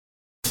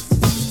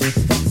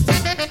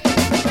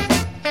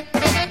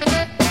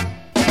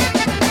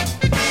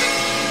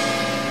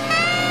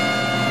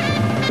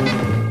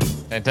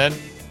Fenton.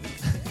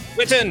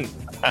 Witten.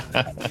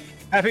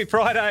 Happy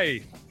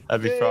Friday.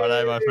 Happy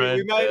Friday, my friend.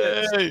 We made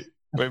it.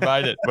 We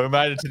made it. We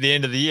made it to the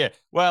end of the year.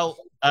 Well,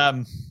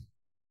 I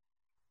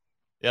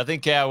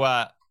think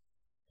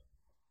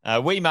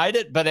we made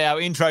it, but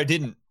our intro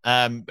didn't.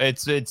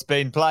 It's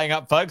been playing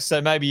up, folks. So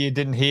maybe you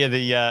didn't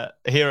hear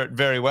it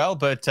very well,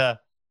 but I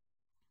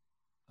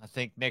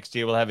think next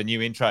year we'll have a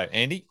new intro.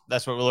 Andy,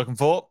 that's what we're looking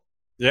for.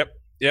 Yep.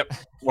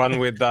 One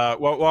with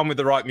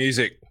the right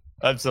music.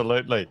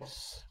 Absolutely.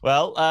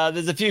 Well,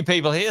 there's a few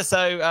people here,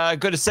 so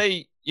good to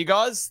see you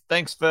guys.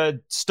 Thanks for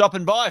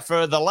stopping by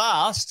for the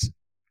last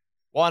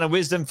Wine and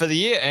Wisdom for the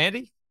year,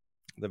 Andy.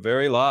 The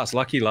very last,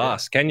 lucky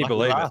last. Can you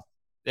believe it?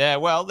 Yeah.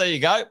 Well, there you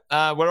go.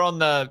 We're on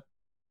the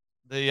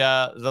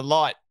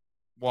light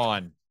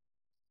wine.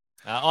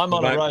 I'm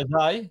on a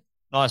rosé.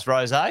 Nice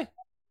rosé,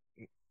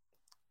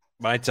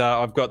 mate.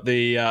 I've got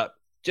the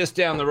just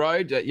down the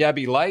road at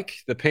Yabby Lake,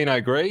 the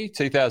Pinot Gris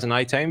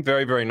 2018.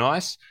 Very, very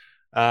nice.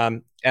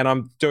 And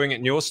I'm doing it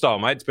in your style,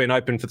 mate. It's been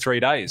open for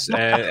 3 days,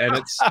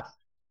 and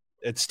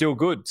it's still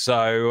good.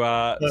 So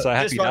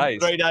happy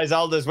days. 3 days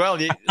old as well.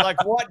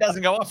 White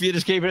doesn't go off. You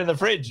just keep it in the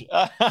fridge.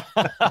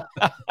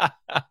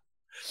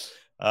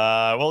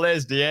 Well,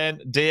 there's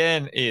Deanne.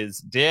 Deanne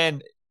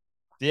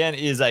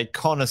is a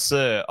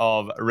connoisseur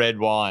of red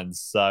wines.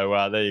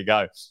 So there you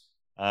go.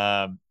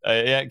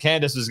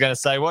 Candace was going to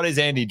say, what is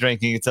Andy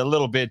drinking? It's a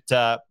little bit,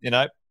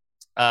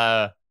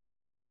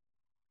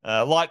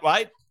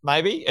 lightweight,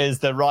 maybe is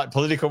the right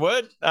political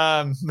word.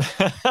 But,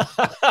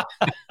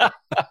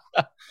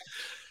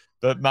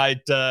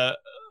 mate,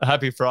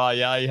 happy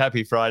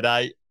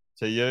Friday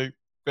to you.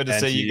 Good to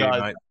see you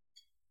guys. Mate.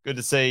 Good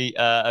to see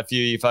a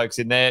few of you folks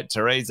in there.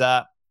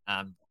 Teresa,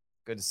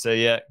 good to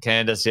see you.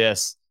 Candace,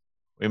 yes.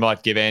 We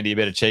might give Andy a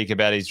bit of cheek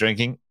about his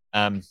drinking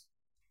because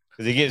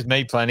he gives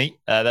me plenty,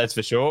 that's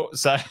for sure.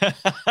 So,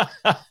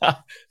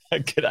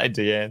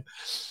 g'day,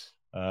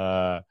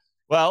 Deanne.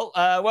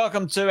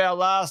 Welcome to our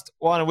last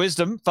Wine and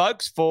Wisdom,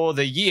 folks, for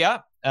the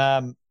year.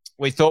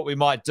 We thought we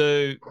might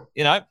do,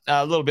 a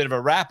little bit of a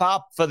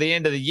wrap-up for the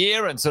end of the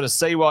year and sort of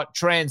see what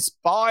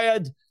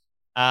transpired.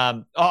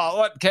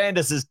 What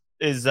Candace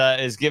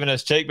is giving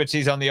us cheek, but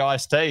she's on the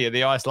iced tea or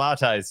the iced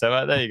lattes.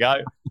 So there you go.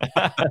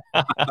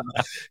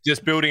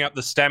 Just building up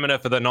the stamina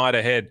for the night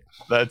ahead.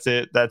 That's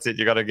it.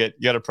 You got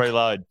to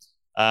preload.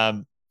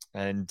 And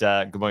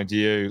good morning to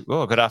you.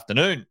 Oh, good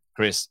afternoon,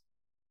 Chris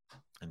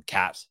and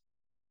Kat.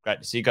 Great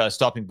to see you guys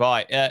stopping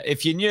by.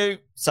 If you're new,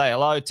 say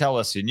hello. Tell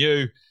us you're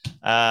new.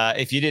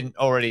 If you didn't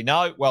already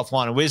know, Wealth,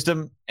 Wine and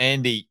Wisdom,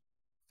 Andy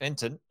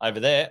Fenton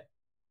over there,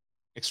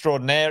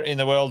 extraordinaire in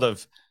the world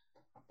of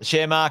the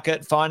share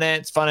market,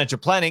 finance, financial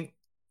planning,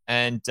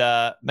 and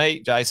me,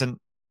 Jason,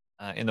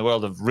 in the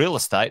world of real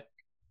estate.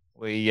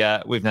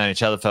 We've known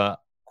each other for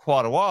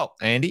quite a while,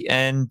 Andy,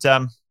 and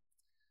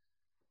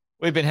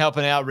we've been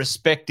helping our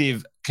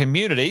respective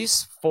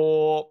communities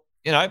for,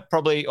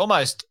 probably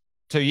almost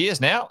 2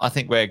 years now. I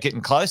think we're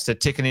getting close to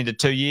ticking into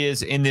 2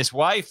 years in this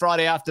way.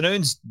 Friday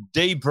afternoons,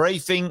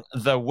 debriefing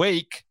the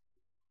week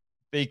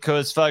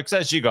because, folks,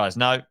 as you guys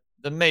know,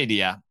 the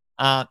media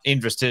aren't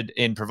interested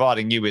in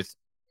providing you with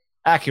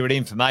accurate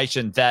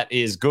information that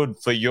is good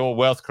for your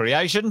wealth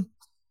creation.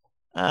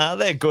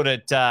 They're good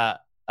at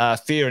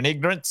fear and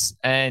ignorance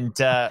and,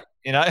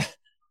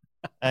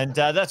 and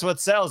that's what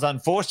sells,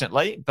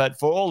 unfortunately. But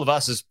for all of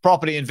us as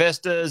property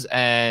investors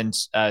and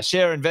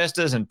share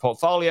investors and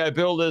portfolio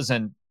builders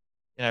and,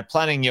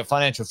 planning your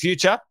financial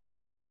future,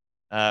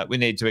 we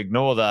need to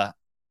ignore the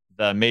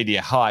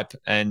media hype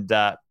and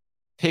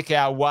pick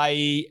our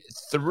way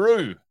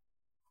through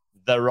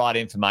the right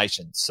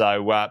information.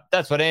 So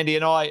that's what Andy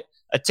and I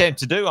attempt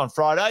to do on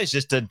Fridays,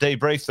 just to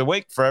debrief the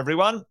week for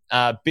everyone,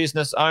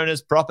 business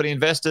owners, property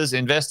investors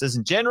in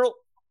general.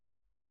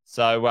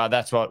 So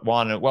that's what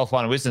Wealth,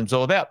 Wine and Wisdom is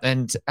all about.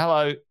 And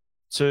hello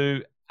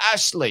to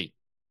Ashley.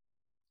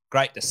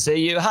 Great to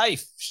see you. Hey,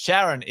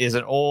 Sharon is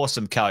an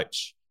awesome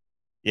coach.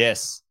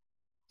 Yes.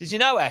 Did you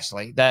know,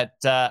 Ashley, that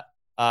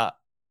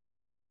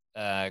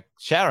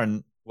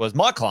Sharon was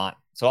my client?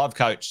 So I've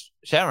coached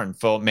Sharon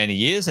for many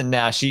years, and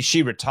now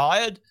she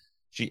retired.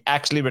 She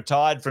actually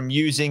retired from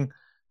using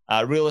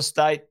real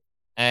estate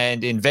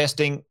and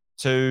investing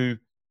to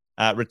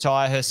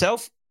retire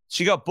herself.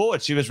 She got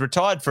bored. She was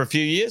retired for a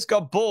few years,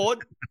 got bored,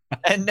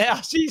 and now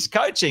she's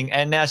coaching.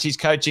 And now she's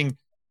coaching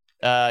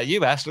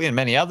you, Ashley, and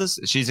many others.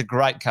 She's a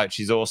great coach.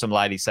 She's an awesome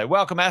lady. So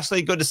welcome,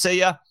 Ashley. Good to see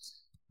you.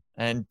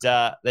 And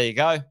there you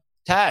go.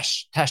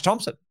 Tash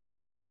Thompson.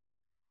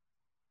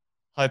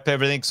 Hope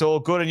everything's all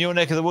good in your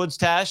neck of the woods,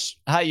 Tash.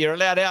 Hey, you're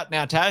allowed out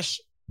now, Tash.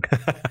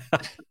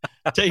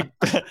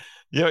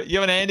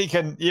 You and Andy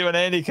can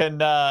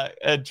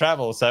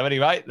travel. So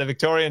anyway, the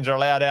Victorians are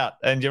allowed out,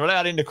 and you're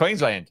allowed into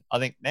Queensland. I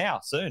think now,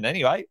 soon.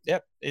 Anyway,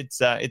 yep,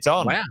 it's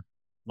on.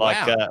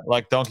 Wow.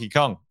 Like Donkey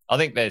Kong. I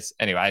think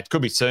anyway. It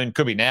could be soon,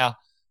 could be now.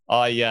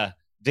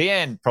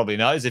 Deanne probably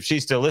knows if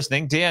she's still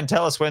listening. Deanne,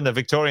 tell us when the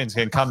Victorians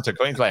can come to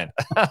Queensland.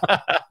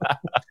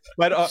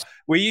 But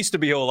we used to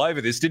be all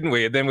over this, didn't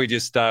we? And then we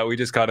just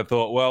kind of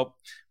thought, well,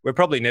 we're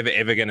probably never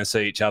ever going to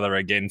see each other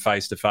again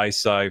face to face.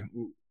 So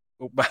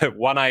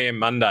 1 a.m.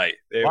 Monday.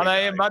 1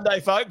 a.m. Monday,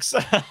 folks.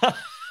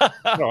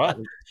 All right.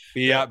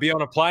 Be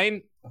on a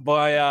plane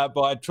by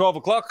 12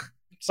 o'clock.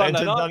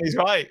 Fenton's on his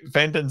way.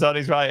 Fenton's on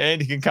his way.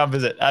 Andy can come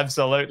visit.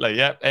 Absolutely.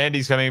 Yep.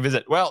 Andy's coming to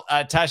visit. Well,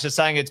 Tasha's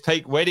saying it's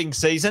peak wedding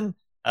season,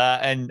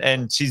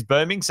 and she's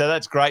booming. So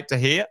that's great to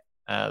hear.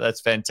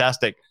 That's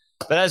fantastic.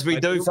 But as we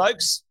do,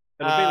 folks,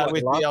 like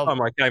with last time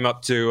I came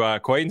up to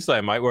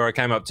Queensland, mate, where I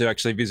came up to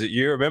actually visit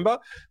you, remember?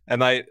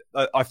 And I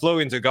flew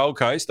into Gold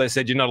Coast. They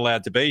said, you're not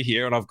allowed to be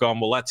here. And I've gone,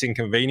 well, that's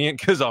inconvenient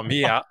because I'm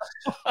here.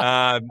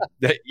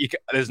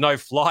 There's no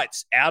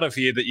flights out of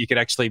here that you could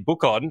actually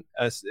book on.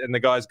 And the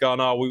guy's gone,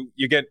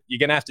 you're going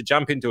to have to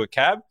jump into a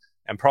cab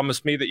and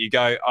promise me that you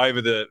go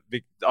over the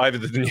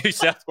New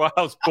South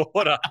Wales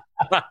border.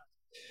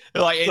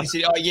 Like Andy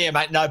said, oh, yeah,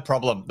 mate, no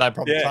problem. No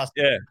problem.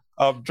 Yeah,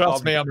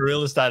 Trust me, I'm a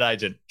real estate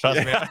agent.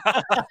 Trust me.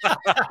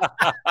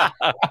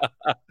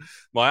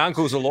 My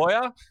uncle's a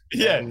lawyer.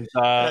 Yeah. And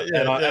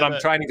I'm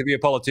training to be a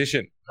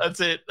politician.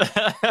 That's it.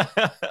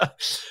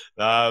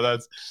 No,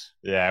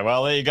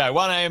 well, there you go.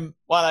 1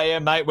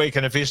 a.m., mate, we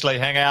can officially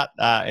hang out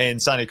in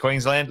sunny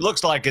Queensland.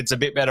 Looks like it's a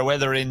bit better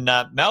weather in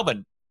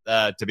Melbourne,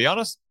 to be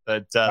honest.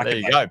 But there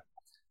you go.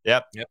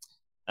 Yep.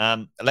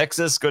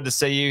 Alexis, good to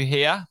see you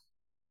here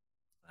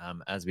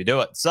as we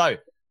do it. So,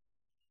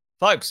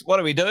 folks, what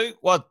do we do?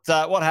 What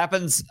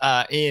happens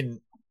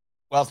in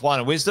Wealth, Wine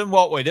and Wisdom?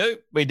 What we do,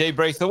 we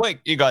debrief the week.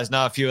 You guys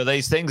know a few of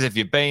these things if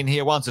you've been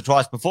here once or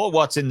twice before.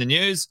 What's in the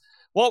news?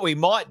 What we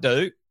might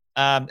do,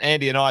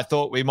 Andy and I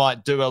thought we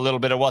might do a little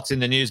bit of what's in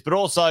the news, but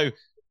also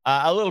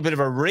a little bit of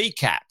a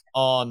recap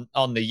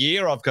on the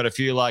year. I've got a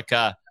few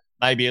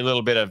maybe a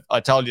little bit of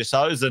I told you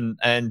so's and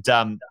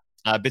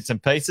bits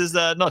and pieces.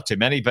 Not too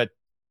many, but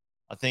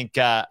I think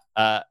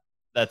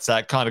that's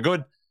kind of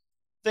good.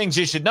 Things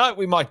you should know.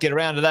 We might get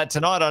around to that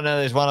tonight. I know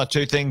there's one or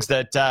two things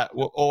that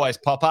will always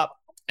pop up.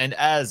 And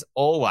as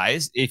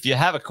always, if you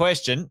have a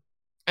question,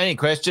 any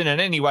question in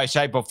any way,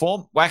 shape or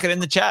form, whack it in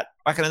the chat.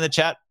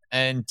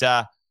 And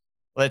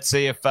let's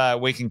see if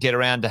we can get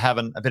around to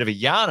having a bit of a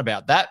yarn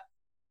about that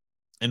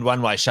in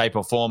one way, shape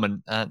or form.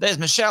 And there's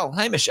Michelle.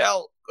 Hey,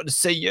 Michelle. Good to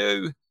see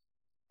you.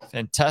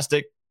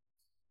 Fantastic.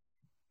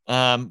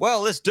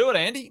 Well, let's do it,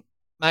 Andy.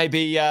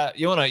 Maybe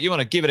you want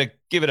to give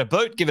it a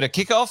boot, give it a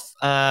kickoff.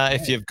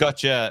 If you've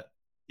got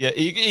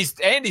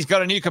Andy's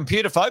got a new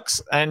computer,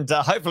 folks, and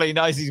hopefully he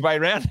knows his way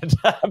around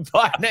it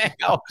by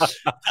now.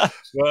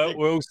 Well,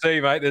 we'll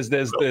see, mate.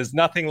 There's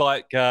nothing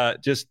like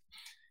just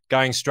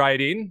going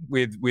straight in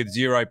with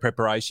zero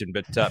preparation,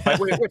 but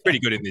we're pretty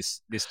good in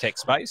this tech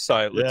space.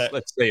 So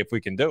let's see if we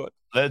can do it.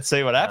 Let's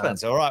see what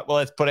happens. All right. Well,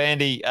 let's put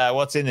Andy.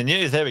 What's in the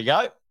news? There we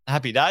go.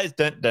 Happy days.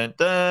 Dun, dun,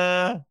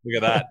 dun.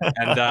 Look at that.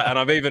 And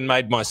I've even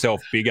made myself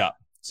bigger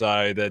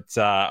so that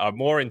I'm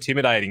more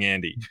intimidating,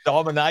 Andy.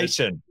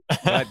 Domination.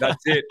 Mate,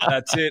 that's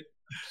it.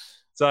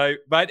 So,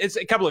 mate, it's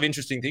a couple of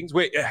interesting things.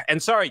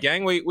 And sorry,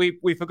 gang,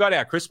 we forgot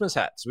our Christmas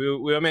hats. We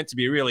were meant to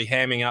be really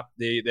hamming up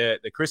the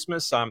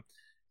Christmas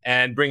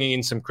and bringing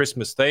in some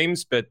Christmas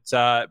themes. But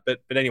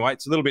anyway,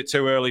 it's a little bit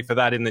too early for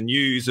that in the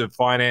news of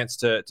finance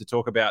to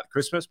talk about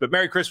Christmas. But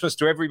Merry Christmas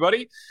to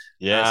everybody.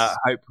 Yes.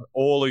 Hope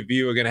all of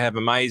you are going to have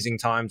amazing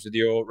times with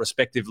your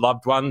respective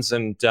loved ones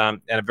and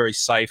a very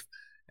safe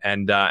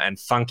and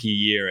funky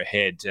year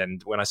ahead.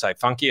 And when I say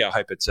funky, I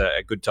hope it's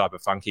a good type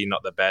of funky,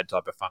 not the bad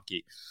type of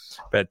funky.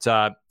 But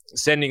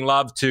sending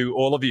love to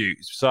all of you.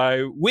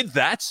 So with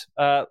that,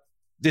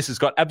 this has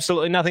got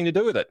absolutely nothing to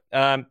do with it.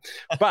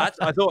 But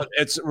I thought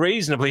it's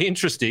reasonably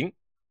interesting,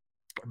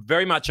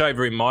 very much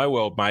over in my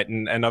world, mate.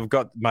 And I've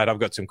got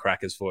some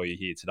crackers for you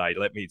here today.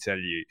 Let me tell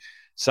you,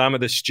 some of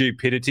the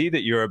stupidity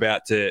that you're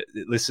about to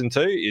listen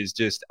to is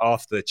just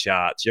off the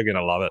charts. You're going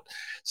to love it.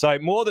 So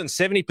more than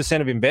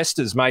 70% of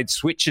investors made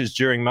switches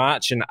during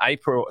March and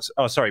April.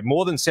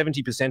 More than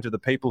 70% of the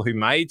people who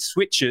made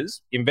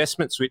switches,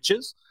 investment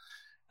switches,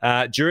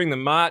 during the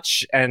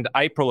March and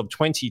April of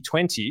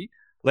 2020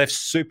 left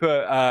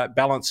super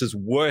balances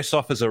worse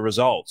off as a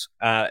result,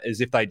 as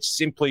if they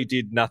simply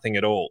did nothing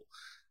at all.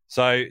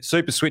 So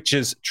super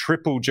switches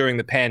tripled during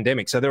the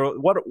pandemic. So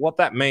what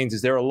that means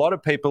is there are a lot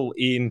of people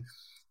in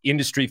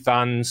industry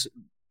funds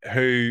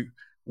who,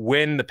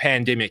 when the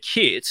pandemic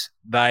hit,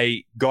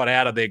 they got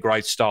out of their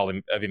growth style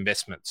of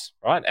investments,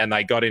 right? And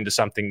they got into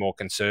something more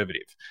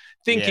conservative,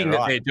 thinking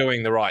that they're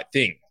doing the right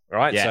thing,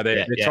 right? So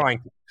they're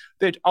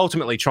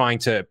ultimately trying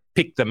to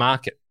pick the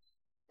market.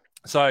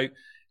 So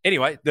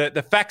anyway,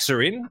 the facts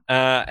are in,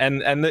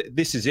 and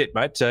this is it,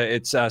 mate.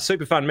 It's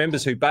super fund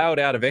members who bailed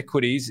out of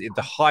equities at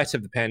the height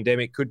of the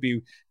pandemic could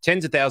be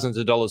tens of thousands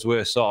of dollars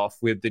worse off,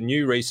 with the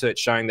new research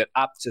showing that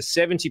up to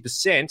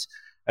 70%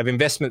 of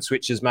investment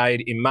switches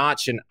made in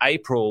March and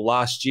April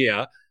last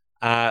year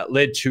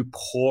led to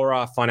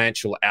poorer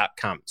financial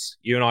outcomes.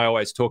 You and I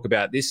always talk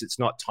about this. It's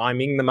not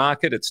timing the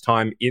market, it's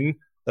time in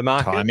the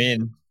market.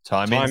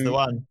 Timing's the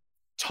one.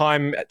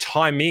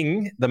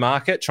 Timing the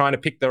market, trying to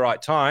pick the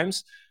right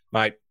times.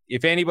 Mate,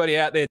 if anybody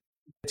out there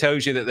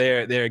tells you that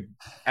they're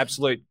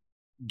absolute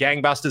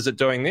gangbusters at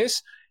doing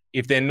this.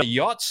 If they're not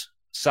yachts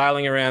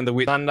sailing around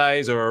the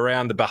Sundays or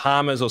around the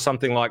Bahamas or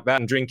something like that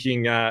and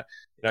drinking,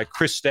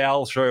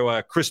 Cristal through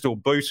a crystal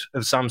boot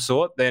of some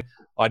sort, then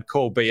I'd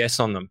call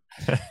BS on them.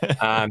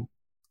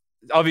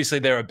 Obviously,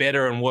 there are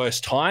better and worse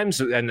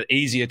times and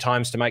easier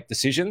times to make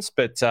decisions.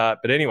 But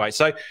anyway,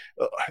 so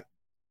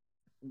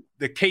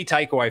the key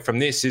takeaway from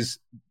this is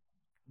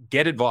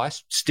get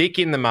advice, stick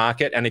in the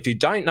market, and if you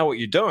don't know what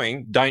you're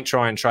doing, don't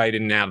try and trade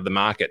in and out of the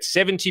market.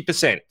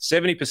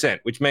 70%,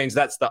 which means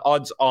that's the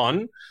odds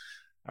on.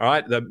 All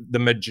right, the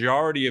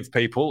majority of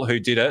people who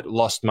did it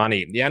lost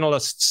money. The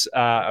analysts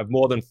of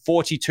more than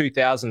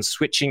 42,000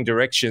 switching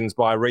directions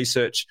by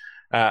research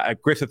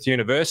at Griffith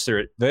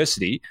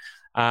University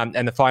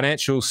and the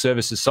financial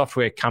services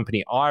software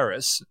company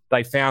Iris,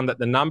 they found that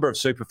the number of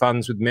super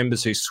funds with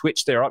members who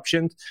switched their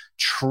options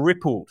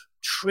tripled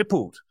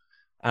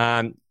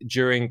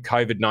during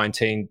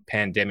COVID-19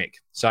 pandemic.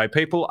 So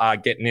people are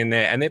getting in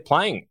there and they're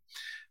playing.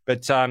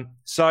 But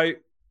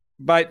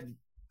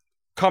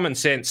common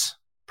sense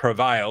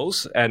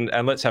prevails, and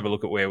let's have a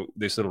look at where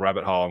this little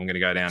rabbit hole I'm going to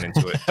go down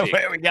into it.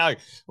 Where we go?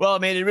 Well, I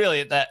mean,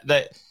 really,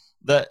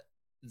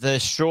 the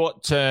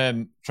short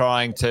term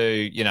trying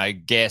to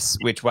guess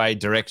which way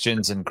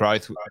directions and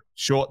growth,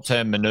 short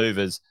term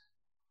maneuvers,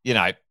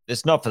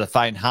 it's not for the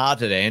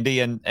faint-hearted,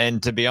 Andy.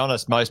 And to be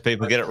honest, most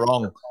people get it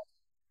wrong.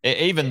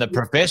 Even the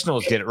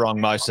professionals get it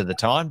wrong most of the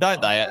time,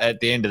 don't they?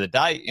 At the end of the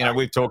day,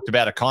 we've talked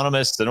about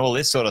economists and all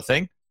this sort of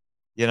thing.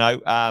 If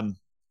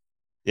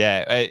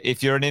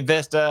you're an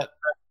investor,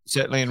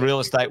 certainly in real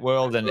estate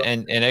world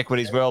and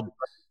equities world,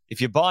 if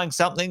you're buying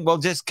something, well,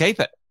 just keep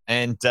it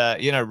and,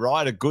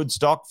 ride a good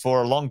stock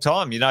for a long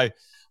time. I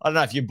don't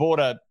know if you bought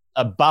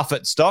a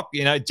Buffett stock,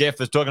 Jeff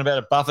was talking about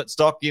a Buffett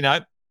stock,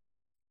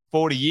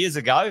 40 years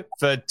ago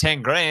for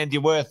 10 grand,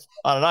 you're worth,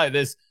 I don't know,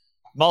 there's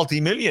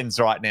multi-millions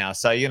right now.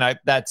 So,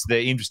 that's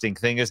the interesting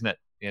thing, isn't it?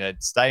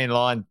 Stay in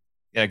line,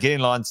 get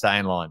in line, stay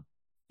in line.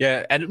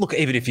 Yeah, and look,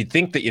 even if you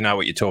think that you know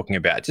what you're talking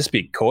about, just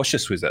be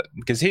cautious with it,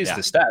 because here's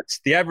the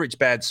stats. The average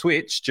bad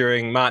switch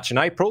during March and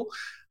April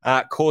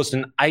caused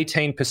an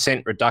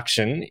 18%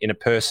 reduction in a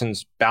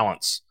person's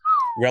balance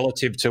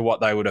relative to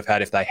what they would have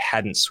had if they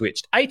hadn't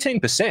switched.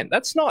 18%,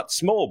 that's not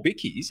small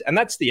bickies, and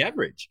that's the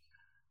average.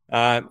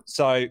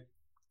 So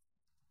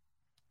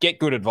get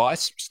good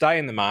advice, stay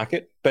in the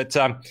market, but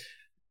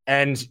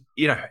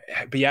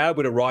be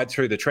able to ride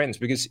through the trends,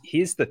 because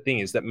here's the thing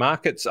is that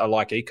markets are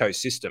like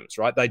ecosystems,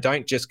 right? They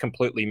don't just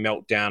completely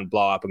melt down,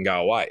 blow up and go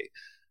away.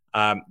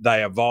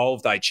 They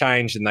evolve, they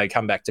change, and they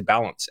come back to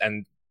balance.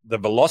 And the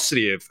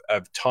velocity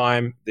of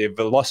time, the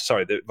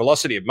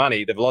velocity of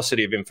money, the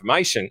velocity of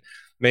information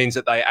means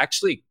that they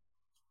actually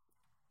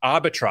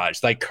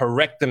arbitrage. They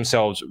correct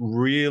themselves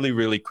really,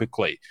 really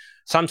quickly.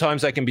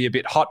 Sometimes they can be a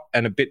bit hot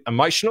and a bit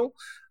emotional.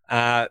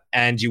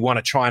 And you want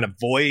to try and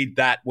avoid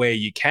that where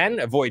you can,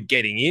 avoid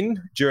getting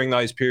in during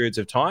those periods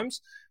of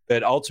times,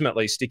 but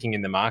ultimately sticking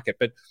in the market.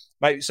 But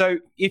mate, so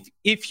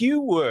if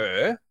you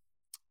were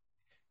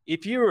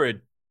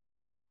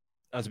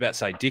I was about to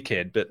say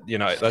dickhead, but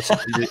that's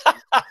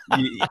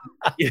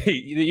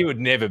you would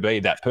never be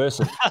that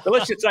person. But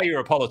let's just say you're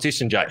a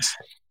politician, Jace,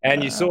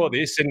 and you saw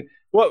this, and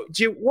what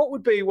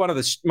would be one of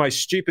the most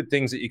stupid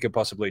things that you could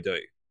possibly do?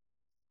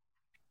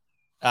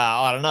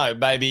 I don't know,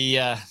 maybe.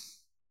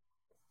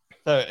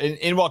 So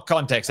in what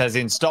context? As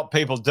in stop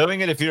people doing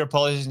it? If you're a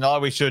politician,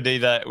 we should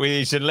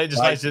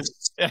legislation.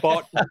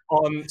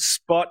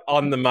 Spot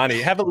on the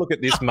money. Have a look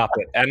at this Muppet.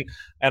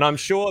 And I'm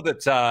sure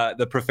that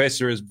the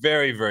professor is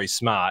very, very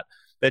smart.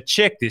 But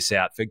check this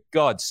out, for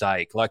God's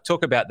sake. Like,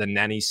 talk about the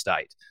nanny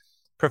state.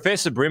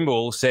 Professor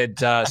Brimble said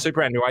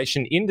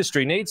superannuation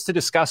industry needs to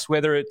discuss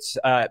whether it's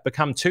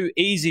become too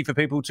easy for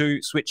people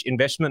to switch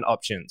investment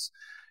options.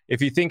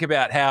 If you think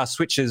about how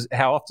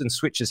often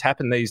switches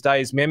happen these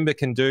days, member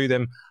can do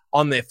them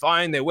on their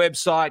phone, their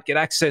website, get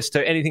access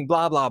to anything,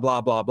 blah, blah,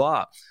 blah, blah,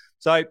 blah.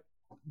 So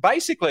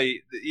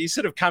basically, he's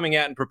sort of coming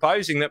out and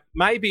proposing that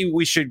maybe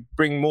we should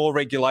bring more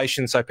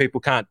regulation so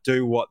people can't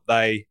do what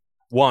they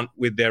want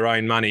with their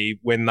own money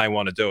when they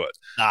want to do it.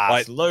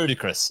 It's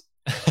ludicrous.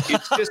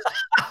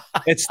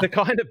 It's the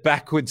kind of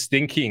backwards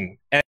thinking.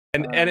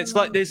 And it's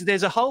like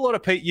there's a whole lot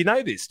of people, you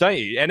know this, don't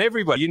you? And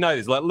everybody, you know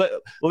this. Like,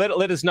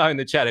 let us know in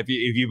the chat if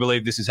you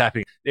believe this is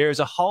happening. There is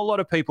a whole lot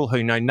of people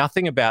who know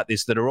nothing about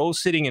this that are all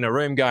sitting in a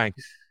room going,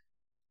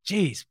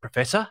 geez,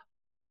 Professor,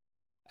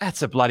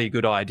 that's a bloody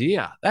good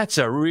idea. That's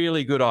a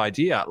really good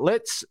idea.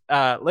 Let's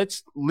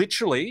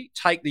literally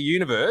take the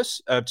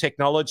universe of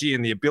technology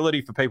and the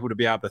ability for people to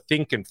be able to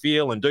think and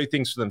feel and do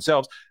things for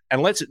themselves,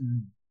 and let's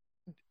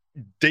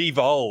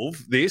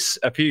devolve this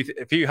a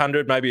few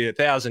hundred, maybe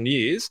 1,000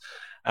 years,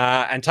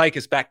 and take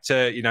us back to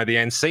the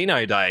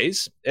Encino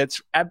days.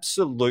 It's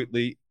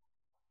absolutely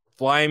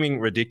flaming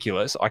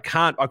ridiculous. I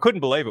couldn't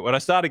believe it when I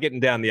started getting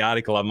down the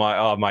article. I'm like,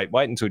 oh mate,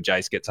 wait until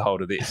Jace gets a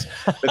hold of this.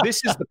 But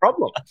this is the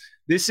problem.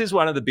 This is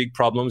one of the big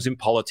problems in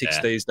politics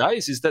these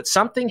days, is that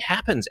something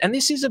happens and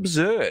this is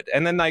absurd,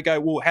 and then they go,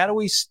 well, how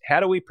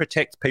do we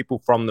protect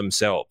people from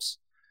themselves?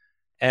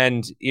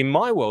 And in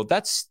my world,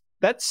 that's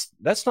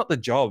not the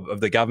job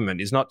of the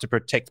government, is not to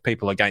protect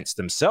people against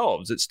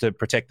themselves. It's to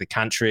protect the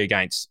country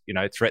against,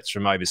 threats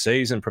from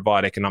overseas and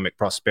provide economic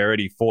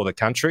prosperity for the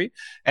country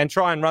and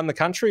try and run the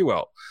country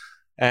well.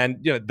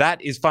 And,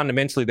 that is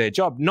fundamentally their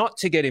job, not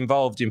to get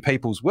involved in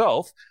people's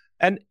wealth.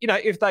 And,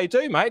 if they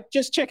do, mate,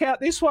 just check out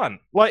this one.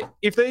 Like,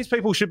 if these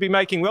people should be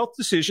making wealth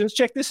decisions,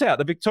 check this out.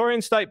 The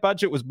Victorian state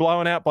budget was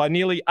blown out by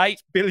nearly $8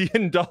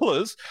 billion,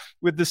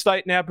 with the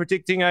state now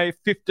predicting a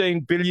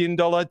 $15 billion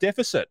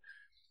deficit.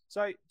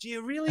 So do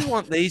you really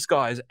want these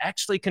guys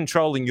actually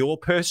controlling your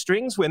purse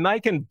strings when they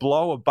can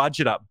blow a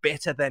budget up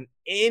better than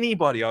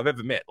anybody I've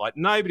ever met? Like,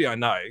 nobody I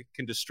know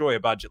can destroy a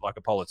budget like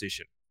a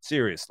politician.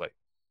 Seriously.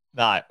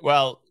 No.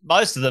 Well,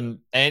 most of them,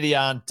 Andy,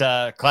 aren't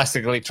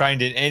classically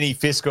trained in any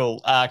fiscal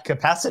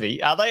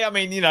capacity, are they? I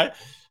mean, they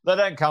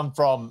don't come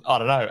from, I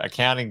don't know,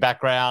 accounting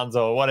backgrounds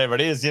or whatever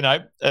it is.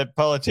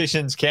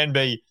 Politicians can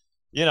be,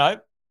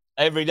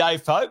 everyday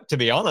folk, to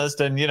be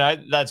honest. And,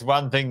 that's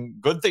one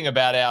good thing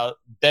about our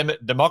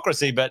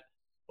democracy, but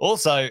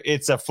also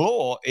it's a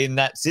flaw in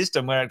that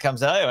system where it comes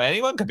to,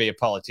 anyone could be a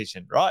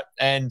politician, right?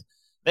 And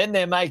then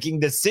they're making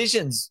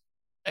decisions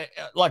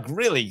like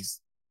really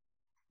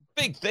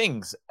big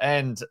things.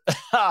 And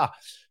at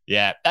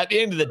the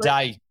end of the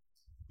day,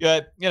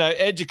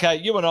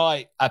 educate. You and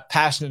I are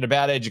passionate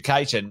about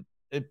education.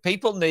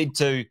 People need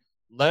to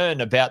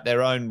learn about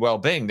their own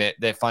well-being,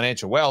 their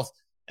financial wealth,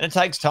 and it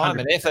takes time 100%.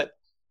 And effort.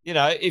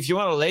 If you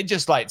want to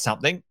legislate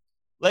something,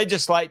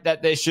 legislate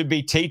that there should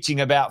be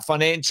teaching about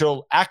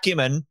financial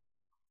acumen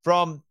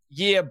from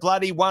year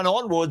bloody one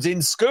onwards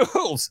in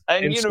schools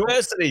and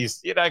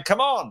universities.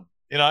 Come on,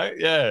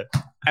 yeah.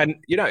 And,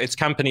 it's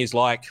companies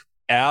like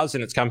ours,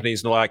 and it's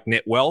companies like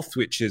Net Wealth,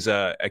 which is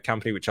a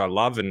company which I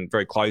love and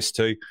very close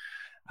to.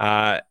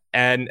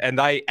 And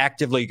they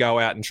actively go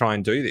out and try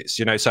and do this,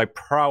 so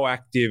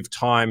proactive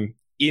time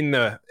in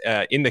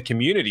the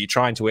community,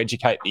 trying to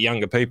educate the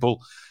younger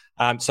people,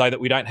 so that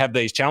we don't have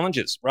these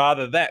challenges.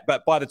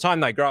 But by the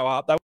time they grow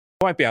up, they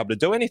won't be able to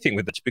do anything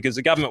with it, because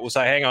the government will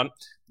say, hang on,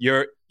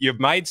 you've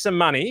made some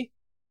money,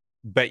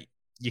 but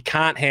you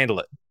can't handle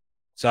it.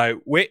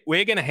 So we're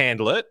going to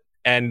handle it,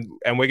 and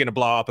we're going to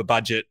blow up a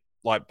budget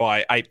like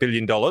by $8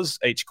 billion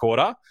each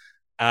quarter.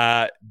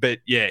 But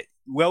yeah,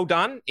 well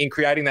done in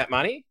creating that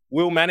money.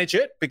 We'll manage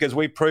it, because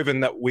we've proven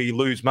that we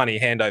lose money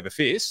hand over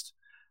fist.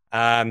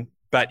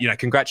 But,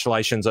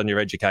 congratulations on your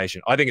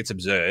education. I think it's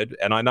absurd,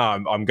 and I know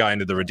I'm going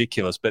to the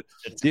ridiculous, but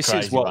this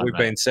is what we've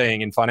been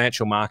seeing in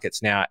financial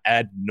markets now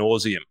ad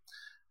nauseum.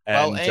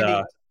 And,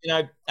 well,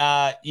 Andy,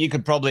 you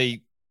could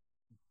probably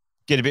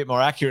get a bit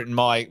more accurate in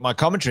my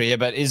commentary here,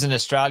 but isn't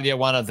Australia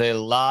one of the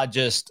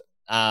largest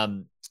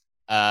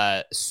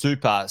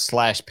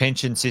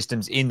super/pension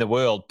systems in the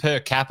world?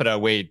 Per capita,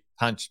 we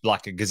punch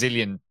like a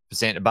gazillion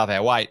 % above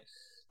our weight.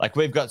 Like,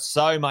 we've got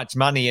so much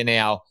money in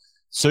our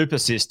super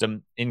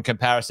system in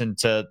comparison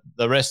to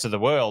the rest of the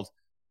world.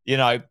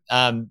 The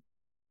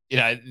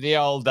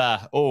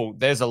old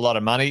there's a lot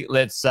of money,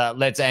 let's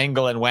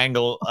angle and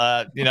wangle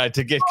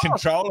to get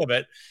control of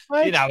it.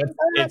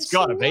 It's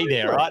got to be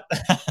there, right?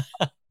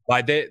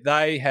 Like,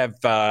 they have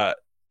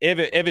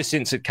ever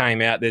since it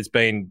came out, there's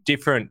been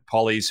different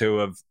pollies who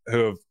have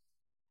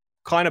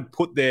kind of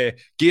put their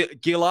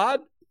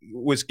Gillard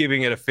was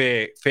giving it a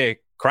fair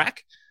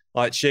crack.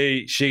 Like,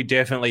 she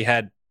definitely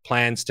had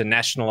plans to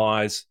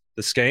nationalise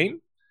the scheme,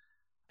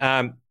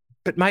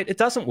 but mate, it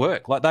doesn't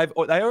work. Like, they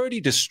already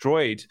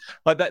destroyed.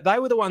 Like, they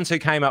were the ones who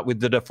came up with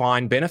the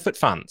defined benefit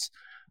funds.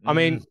 I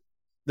mean,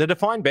 the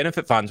defined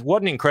benefit funds,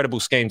 what an incredible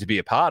scheme to be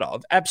a part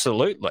of.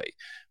 Absolutely.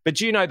 But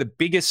do you know the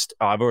biggest?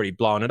 Oh, I've already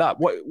blown it up.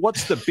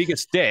 What's the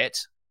biggest debt?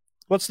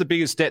 What's the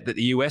biggest debt that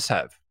the US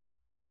have?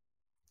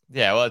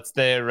 Yeah, well, it's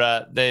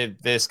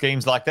their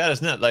schemes like that,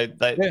 isn't it?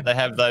 They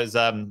have those.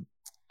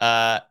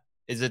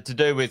 Is it to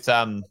do with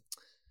the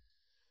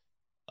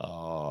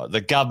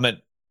government?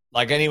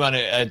 Like, anyone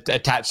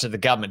attached to the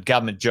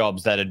government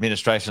jobs, that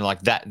administration,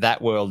 like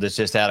that world is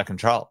just out of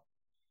control.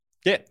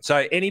 Yeah.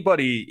 So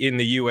anybody in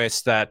the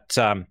US that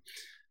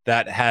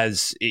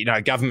has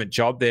a government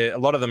job, a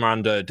lot of them are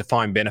under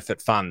defined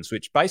benefit funds,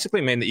 which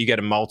basically mean that you get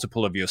a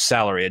multiple of your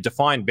salary. A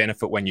defined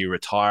benefit when you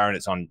retire, and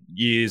it's on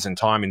years and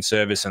time in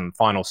service and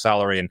final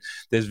salary. And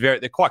they're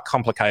quite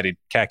complicated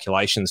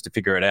calculations to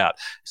figure it out.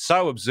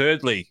 So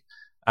absurdly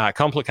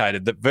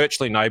complicated that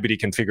virtually nobody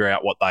can figure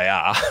out what they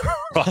are.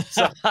 Right?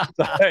 So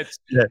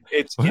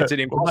it's an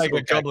impossible. Make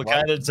it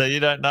complicated so you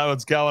don't know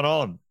what's going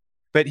on.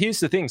 But here's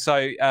the thing.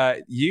 So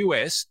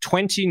US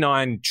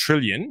 29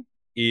 trillion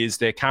is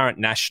their current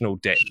national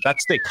debt.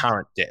 That's their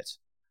current debt,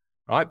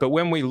 right? But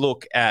when we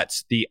look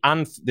at the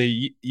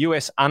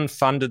US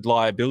unfunded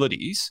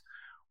liabilities,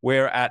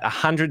 we're at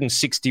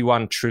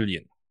 $161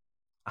 trillion.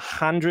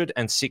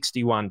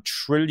 $161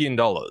 trillion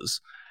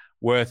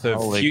worth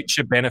of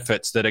future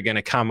benefits that are going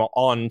to come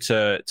on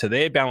to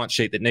their balance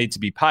sheet that need to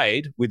be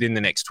paid within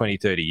the next 20,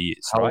 30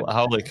 years. Right?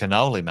 Holy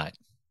cannoli, mate.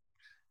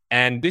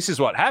 And this is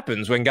what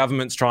happens when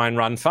governments try and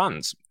run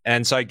funds.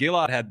 And so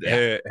Gillard had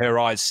her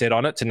eyes set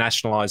on it to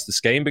nationalise the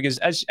scheme because,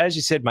 as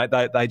you said, mate,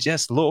 they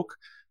just look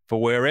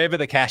for wherever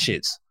the cash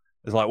is.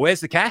 It's like, where's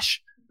the cash?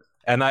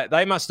 And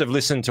they must have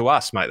listened to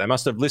us, mate. They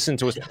must have listened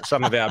to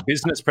some of our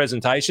business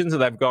presentations,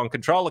 and they've gone,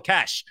 control the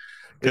cash.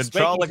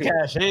 Control the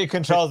cash. Who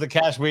controls the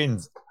cash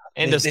wins.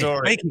 End of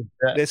story.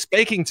 They're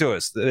speaking to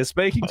us.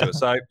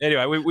 So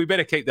anyway, we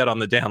better keep that on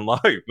the down low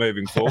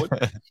moving forward.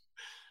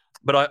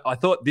 But I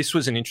thought this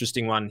was an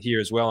interesting one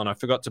here as well, and I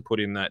forgot to put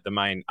in the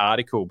main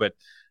article. But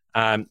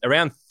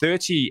around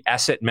 30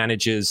 asset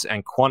managers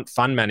and quant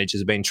fund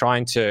managers have been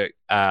trying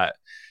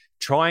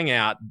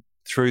out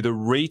through the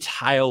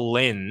retail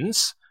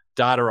lens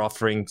data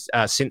offerings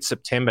since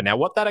September. Now,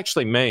 what that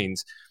actually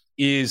means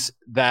is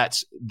that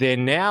they're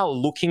now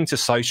looking to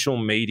social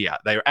media.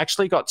 They've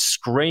actually got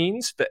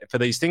screens for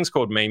these things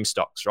called meme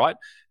stocks, right?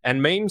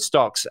 And meme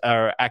stocks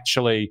are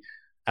actually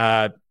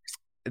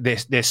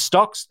they're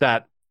stocks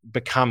that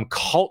become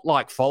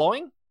cult-like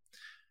following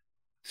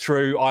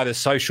through either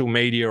social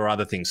media or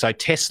other things. So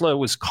Tesla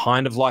was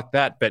kind of like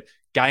that, but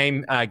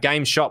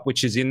GameStop,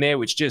 which is in there,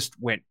 which just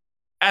went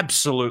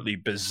absolutely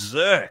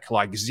berserk,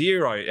 like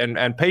zero,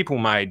 and people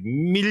made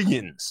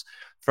millions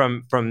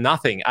from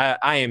nothing.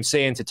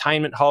 AMC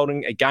Entertainment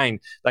Holding,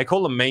 again, they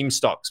call them meme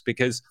stocks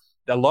because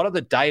a lot of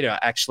the data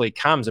actually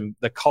comes, and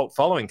the cult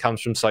following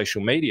comes from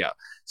social media.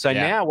 So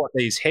now what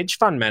these hedge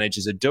fund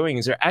managers are doing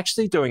is they're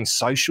actually doing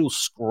social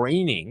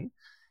screening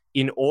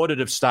in order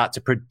to start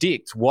to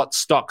predict what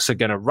stocks are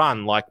going to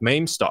run like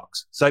meme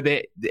stocks. So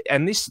this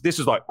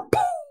is like,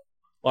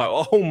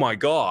 oh my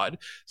God.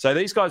 So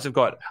these guys have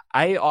got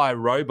AI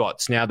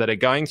robots now that are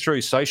going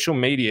through social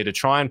media to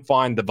try and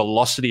find the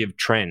velocity of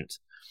trend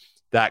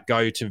that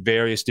go to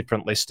various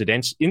different listed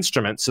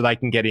instruments so they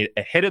can get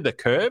ahead of the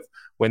curve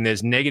when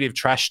there's negative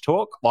trash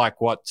talk,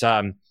 like what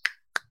our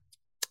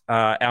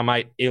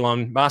mate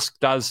Elon Musk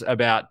does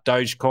about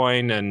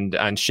Dogecoin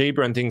and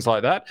Shiba and things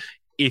like that.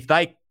 If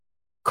they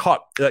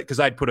caught, because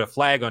they'd put a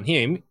flag on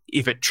him,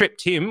 if it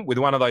tripped him with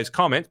one of those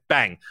comments,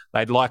 bang,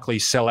 they'd likely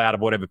sell out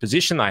of whatever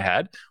position they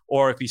had.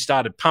 Or if he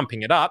started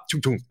pumping it up,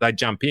 they'd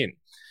jump in.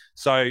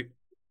 So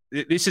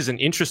this is an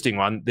interesting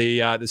one.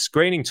 The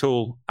screening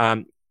tool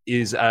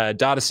is a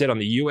data set on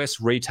the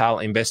US retail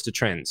investor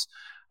trends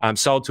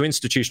sold to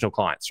institutional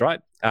clients,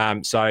 right?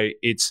 So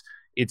it's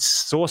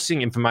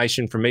sourcing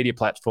information from media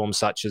platforms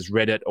such as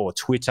Reddit or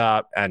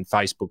Twitter and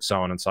Facebook,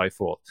 so on and so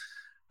forth.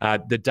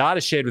 The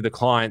data shared with the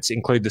clients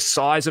include the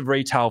size of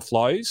retail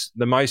flows,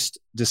 the most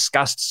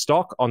discussed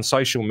stock on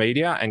social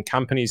media, and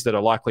companies that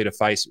are likely to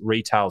face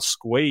retail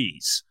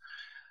squeeze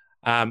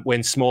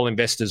when small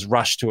investors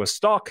rush to a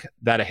stock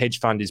that a hedge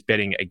fund is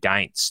betting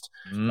against.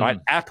 Right?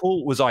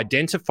 Apple was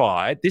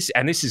identified, this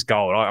is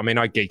gold. I mean,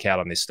 I geek out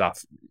on this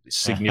stuff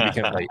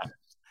significantly.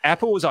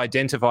 Apple was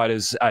identified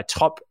as a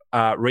top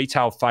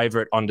retail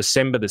favorite on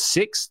December the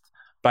 6th,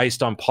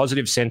 based on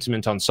positive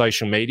sentiment on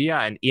social media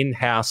and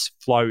in-house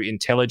flow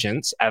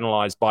intelligence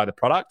analysed by the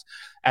product.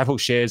 Apple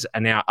shares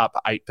are now up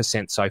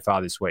 8% so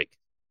far this week.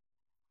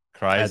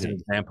 Crazy. As an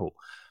example.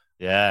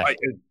 Yeah.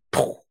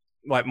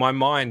 Like my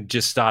mind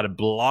just started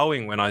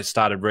blowing when I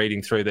started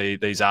reading through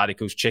these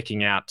articles,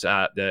 checking out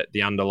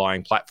the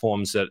underlying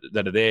platforms that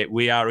are there.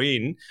 We are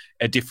in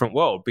a different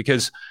world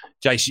because,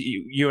 Jace,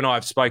 you and I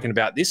have spoken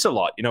about this a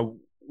lot,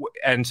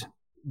 and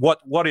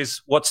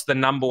what's the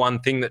number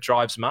one thing that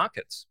drives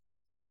markets?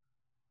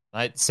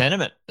 Mate,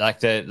 sentiment,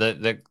 like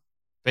the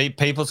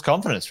people's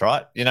confidence,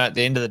 right? At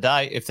the end of the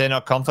day, if they're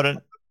not confident,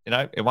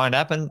 it won't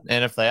happen,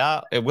 and if they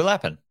are, it will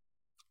happen.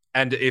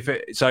 And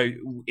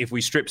if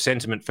we strip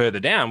sentiment further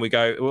down, we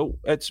go, well,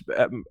 it's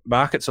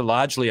markets are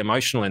largely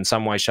emotional in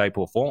some way, shape,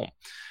 or form.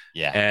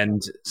 Yeah,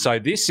 and so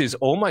this is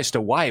almost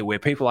a way where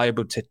people are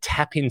able to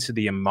tap into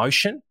the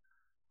emotion,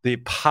 the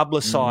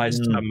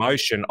publicized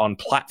emotion on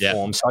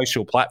platforms,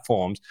 social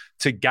platforms,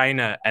 to gain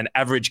an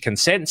average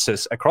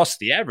consensus across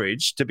the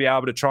average to be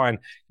able to try and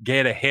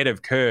get ahead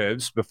of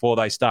curves before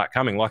they start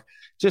coming. Like,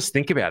 just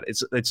think about it.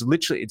 It's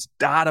literally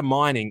data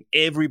mining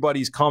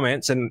everybody's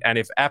comments, and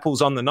if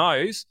Apple's on the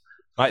nose,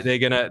 right, they're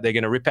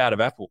gonna rip out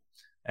of Apple.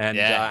 And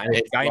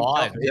it's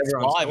live. It's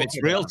live.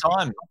 It's real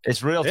time.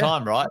 It's real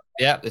time, right?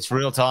 Yeah, it's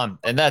real time.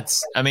 And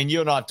that's, I mean, you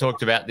and I have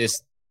talked about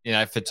this,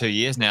 for 2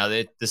 years now.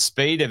 The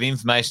speed of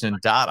information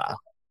and data,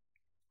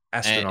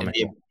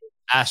 astronomical.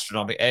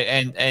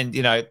 And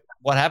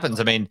what happens?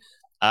 I mean,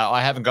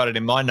 I haven't got it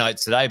in my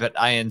notes today, but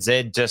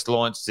ANZ just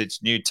launched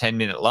its new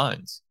 10-minute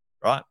loans,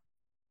 right?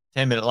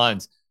 10-minute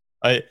loans.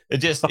 It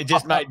just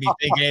made me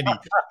think, Andy.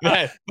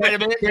 Wait a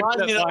minute,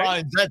 1-minute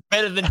loans. That's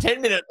better than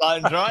 10-minute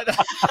loans, right?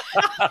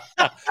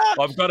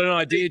 I've got an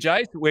idea,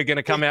 Jace. We're going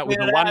to come out with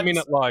the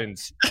 1-minute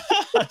loans.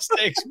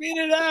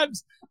 6-minute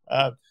abs.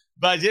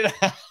 But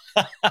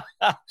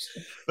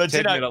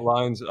 10-minute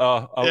loans.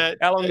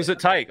 How long does it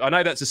take? I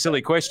know that's a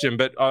silly question,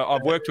 but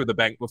I've worked with a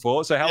bank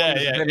before. So how long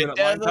does a 10-minute loan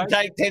take? It doesn't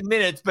take 10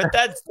 minutes, but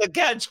that's the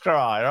catch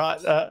cry, right?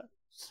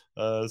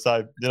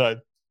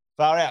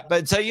 Far out.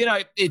 But so,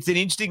 it's an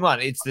interesting one.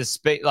 It's the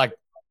speed. Like,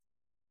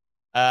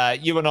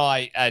 you and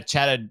I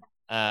chatted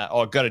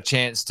or got a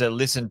chance to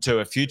listen to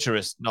a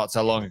futurist not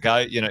so long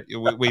ago.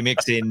 We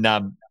mix in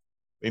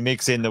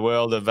the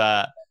world of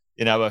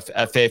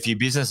a fair few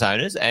business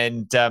owners.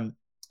 And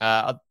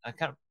I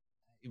can't.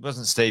 It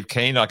wasn't Steve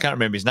Keen. I can't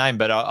remember his name,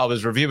 but I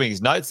was reviewing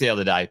his notes the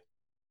other day,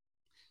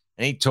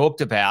 and he talked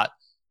about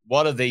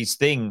what are these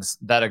things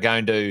that are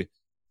going to,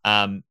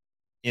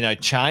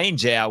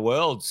 change our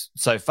world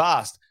so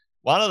fast.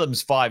 One of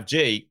them's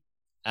 5G,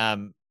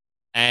 and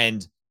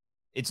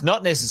it's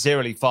not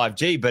necessarily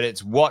 5G, but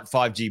it's what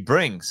 5G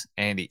brings,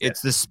 Andy. Yeah.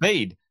 It's the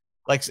speed.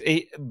 Like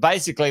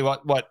basically,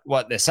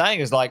 what they're saying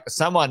is like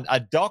a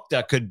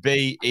doctor could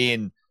be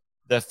in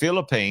the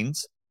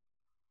Philippines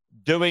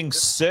doing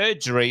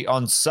surgery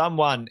on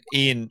someone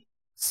in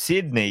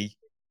Sydney,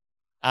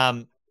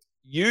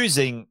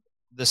 using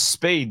the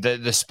speed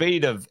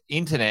of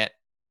internet,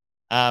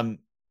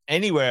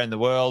 anywhere in the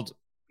world,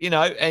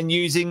 and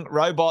using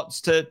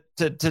robots to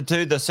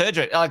do the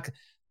surgery. Like,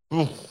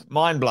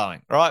 mind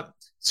blowing, right?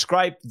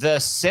 Scrape the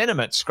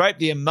sentiment, scrape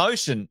the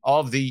emotion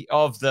of the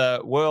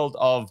world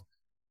of,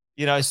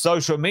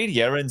 social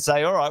media, and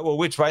say, all right, well,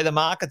 which way the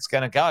market's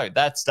going to go?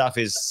 That stuff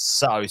is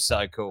so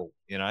cool.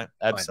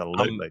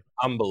 Absolutely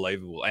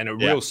unbelievable, and a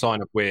real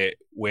sign of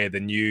where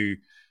the new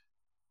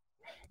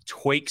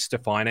tweaks to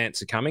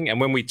finance are coming. And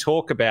when we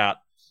talk about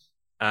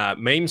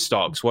meme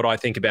stocks, what I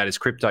think about is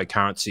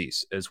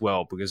cryptocurrencies as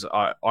well, because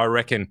I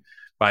reckon,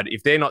 but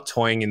if they're not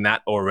toying in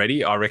that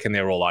already, I reckon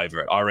they're all over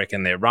it. I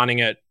reckon they're running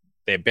it,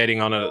 they're betting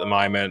on it at the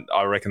moment.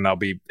 I reckon they'll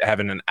be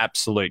having an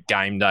absolute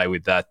game day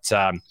with that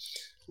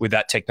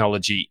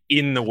technology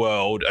in the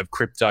world of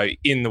crypto,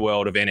 in the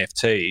world of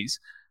NFTs.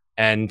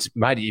 And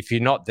mate, if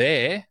you're not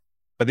there,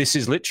 but this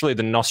is literally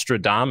the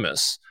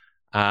Nostradamus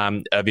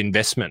of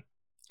investment.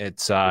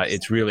 It's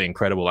really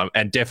incredible,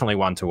 and definitely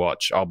one to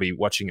watch. I'll be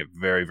watching it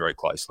very, very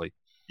closely.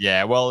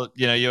 Yeah, well,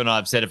 you and I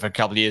have said it for a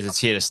couple of years. It's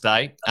here to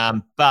stay.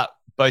 But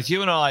both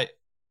you and I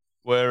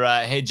were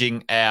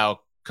hedging our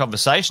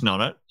conversation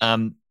on it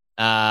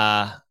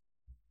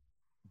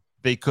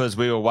because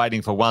we were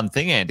waiting for one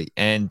thing, Andy,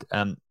 and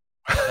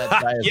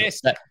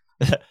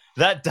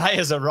that day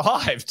has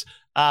arrived.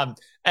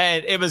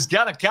 And it was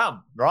going to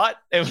come, right?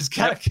 It was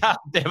going to come.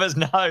 There was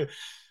no,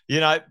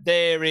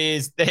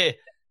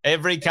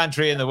 every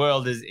country in the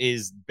world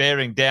is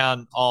bearing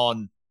down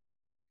on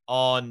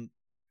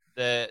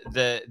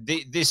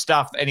this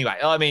stuff. Anyway,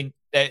 I mean,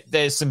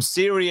 there's some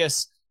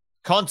serious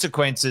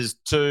consequences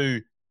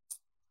to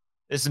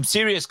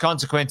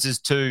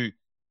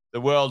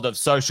the world of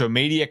social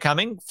media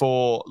coming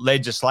for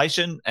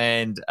legislation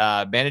and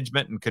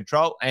management and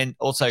control, and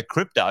also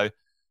crypto.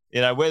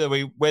 Whether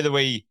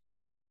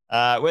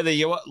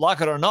you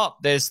like it or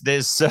not,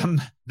 there's some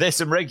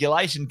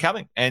regulation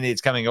coming, and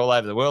it's coming all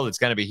over the world. It's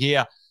going to be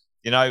here.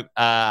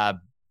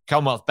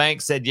 Commonwealth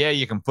Bank said, yeah,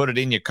 you can put it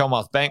in your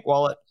Commonwealth Bank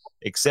wallet,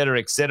 et cetera,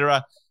 et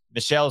cetera.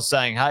 Michelle's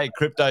saying, hey,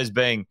 crypto's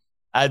being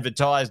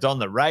advertised on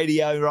the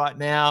radio right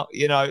now.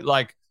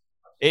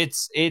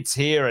 It's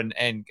here,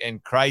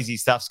 and crazy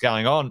stuff's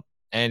going on,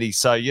 Andy.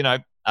 So,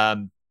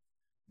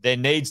 there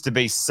needs to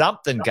be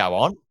something go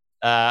on.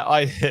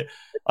 My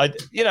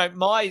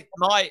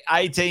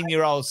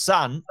 18-year-old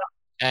son,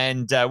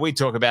 and we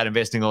talk about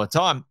investing all the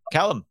time,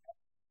 Callum,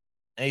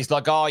 and he's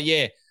like, oh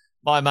yeah,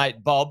 my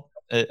mate Bob,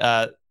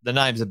 the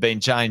names have been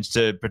changed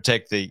to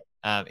protect the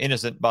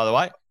innocent, by the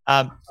way.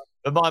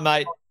 But my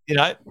mate,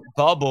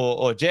 Bob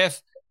or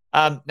Jeff,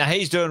 now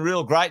he's doing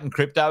real great in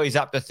crypto. He's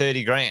up to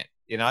 30 grand,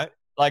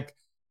 like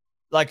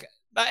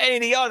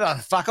Andy, I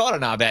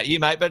don't know about you,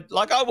 mate, but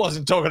I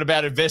wasn't talking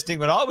about investing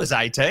when I was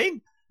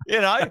 18,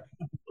 that's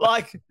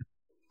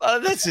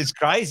just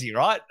crazy,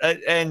 right?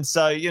 And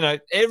so,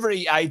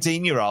 every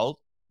 18-year-old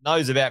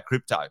knows about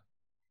crypto.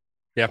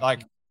 Yeah.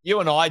 You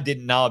and I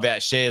didn't know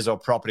about shares or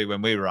property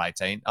when we were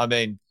 18. I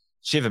mean,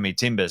 shiver me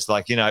timbers.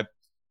 The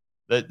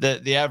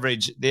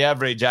average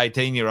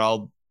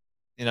 18-year-old,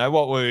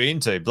 what we were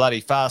into,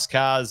 bloody fast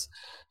cars,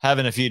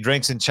 having a few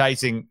drinks and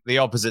chasing the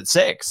opposite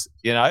sex,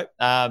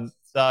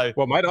 So,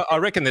 well, mate, I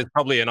reckon there's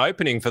probably an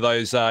opening for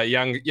those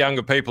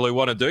younger people who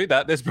want to do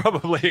that. There's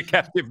probably a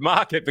captive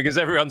market because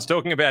everyone's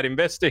talking about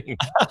investing.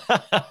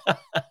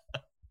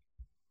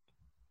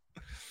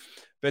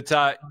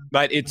 But,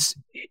 mate,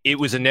 it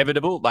was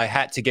inevitable. They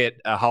had to get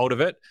a hold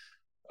of it.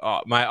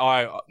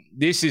 Mate,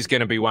 this is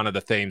going to be one of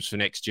the themes for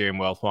next year in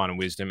Wealth, Wine and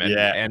Wisdom.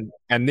 And,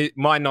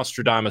 my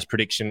Nostradamus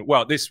prediction,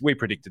 well, we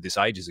predicted this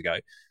ages ago,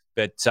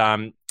 but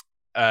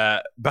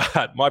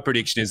my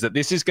prediction is that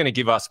this is going to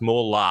give us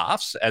more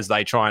laughs as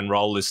they try and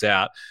roll this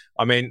out.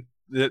 I mean,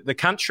 the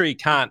country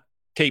can't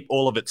keep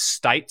all of its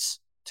states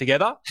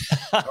together,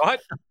 right?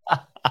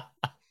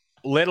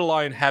 Let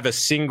alone have a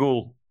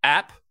single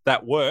app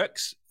that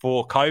works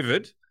for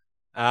COVID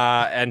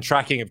and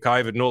tracking of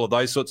COVID and all of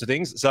those sorts of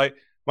things. So,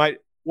 mate,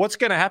 what's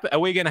going to happen? Are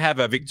we going to have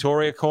a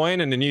Victoria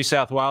coin and a New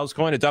South Wales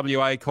coin, a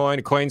WA coin,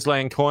 a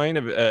Queensland coin,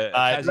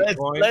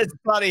 coin? Let's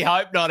bloody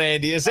hope not,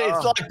 Andy. It's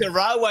like the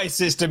railway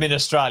system in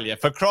Australia,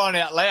 for crying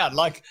out loud.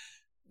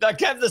 They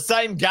have the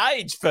same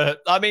gauge for.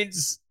 I mean,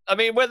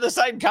 we're the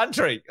same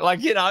country.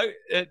 Mate,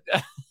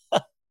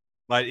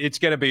 it's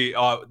going to be.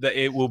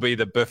 It will be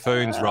the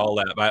buffoons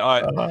rollout,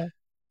 mate.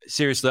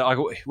 seriously,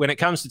 when it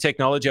comes to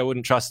technology, I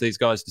wouldn't trust these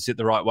guys to sit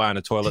the right way on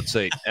a toilet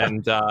seat,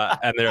 and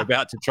they're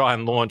about to try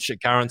and launch a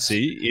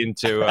currency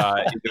into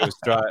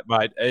Australia,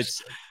 mate.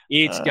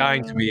 It's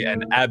going to be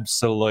an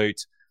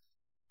absolute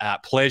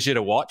pleasure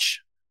to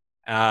watch.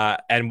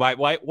 And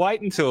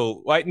wait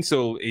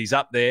until he's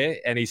up there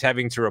and he's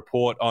having to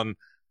report on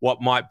what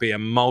might be a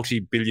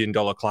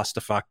multi-billion-dollar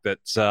clusterfuck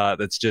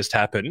that's just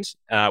happened,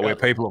 where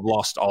people have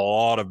lost a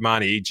lot of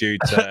money due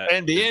to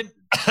NBN.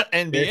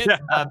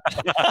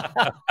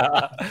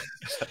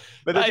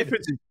 But the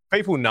difference is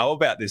people know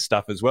about this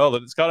stuff as well.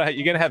 That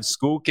you're going to have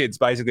school kids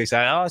basically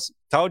saying, "Oh, I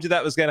told you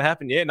that was going to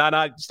happen." Yeah,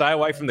 no, stay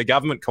away from the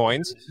government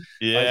coins.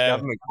 Yeah, those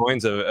government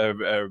coins are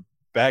a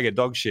bag of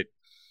dog shit.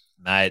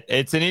 Mate,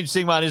 it's an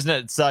interesting one, isn't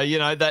it? So,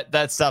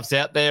 that stuff's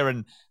out there.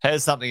 And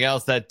here's something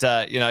else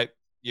that,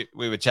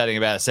 we were chatting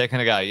about a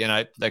second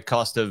ago, the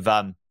cost of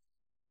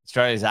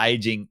Australia's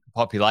aging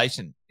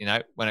population,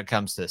 when it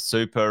comes to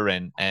super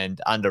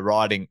and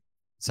underwriting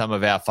some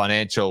of our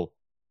financial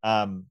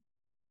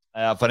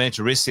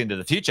risks into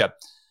the future.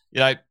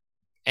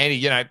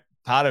 Andy,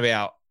 part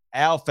of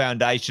our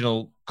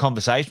foundational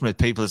conversation with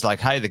people is like,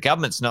 hey, the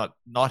government's not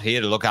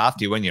here to look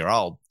after you when you're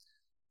old.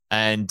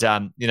 And,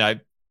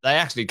 they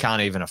actually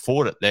can't even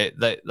afford it.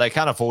 They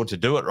can't afford to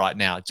do it right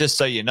now. Just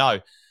so you know,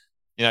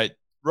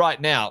 right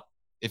now,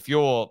 if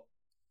you're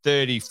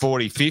 30,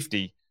 40,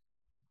 50,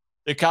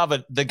 the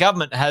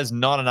government has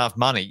not enough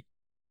money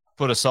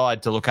put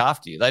aside to look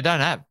after you. They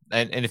don't have.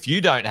 And if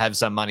you don't have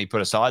some money put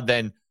aside,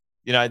 then,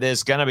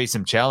 there's going to be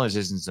some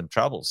challenges and some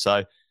troubles.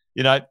 So,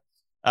 not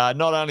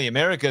only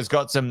America's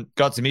got some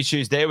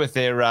issues there with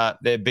their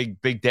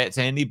big debts,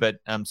 Andy, but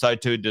so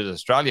too does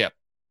Australia.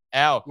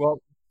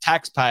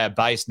 Taxpayer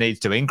base needs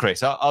to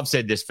increase. I've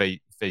said this for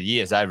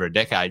years, over a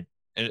decade.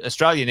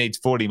 Australia needs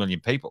 40 million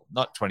people,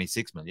 not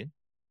 26 million.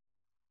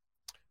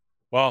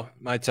 Well,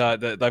 mate,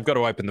 they've got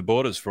to open the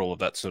borders for all of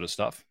that sort of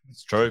stuff.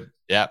 It's true.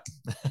 Yeah.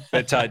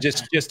 But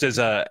just as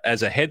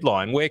a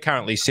headline, we're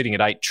currently sitting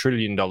at $8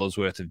 trillion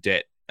worth of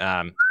debt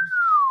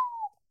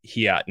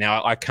here.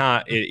 Now, I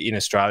can't, in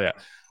Australia,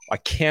 I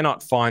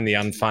cannot find the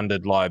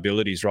unfunded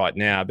liabilities right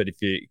now, but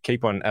if you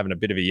keep on having a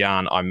bit of a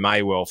yarn, I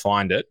may well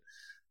find it.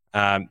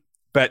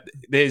 But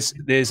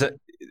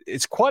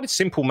it's quite a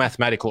simple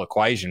mathematical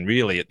equation,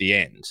 really, at the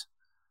end,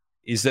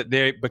 is that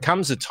there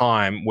becomes a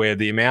time where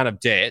the amount of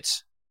debt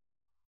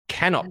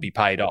cannot be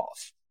paid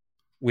off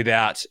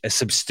without a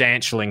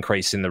substantial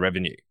increase in the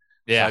revenue.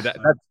 Yeah. So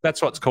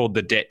that's what's called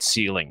the debt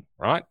ceiling,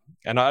 right?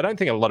 And I don't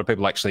think a lot of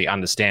people actually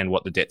understand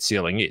what the debt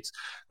ceiling is.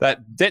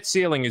 That debt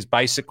ceiling is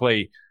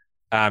basically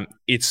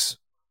it's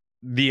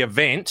the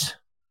event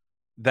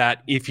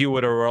that if you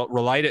were to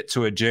relate it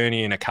to a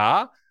journey in a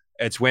car,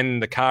 it's when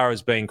the car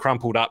has been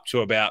crumpled up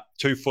to about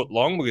 2 foot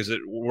long because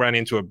it ran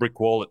into a brick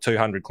wall at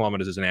 200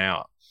 kilometres an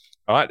hour.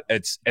 Right?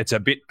 It's a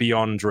bit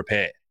beyond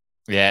repair.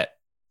 Yeah.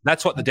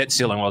 That's what the debt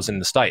ceiling was in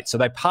the States. So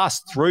they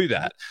passed through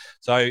that.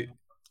 So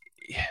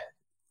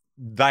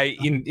they,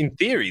 in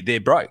theory,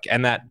 they're broke.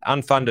 And that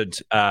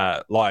unfunded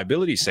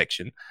liability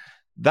section,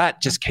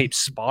 that just keeps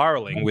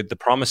spiraling with the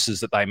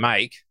promises that they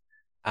make,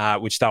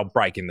 which they'll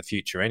break in the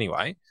future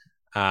anyway.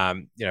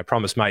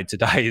 Promise made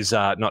today is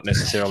not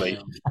necessarily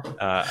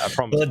a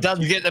promise. Well, it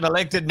doesn't get them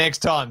elected next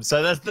time.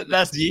 So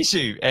that's the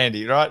issue,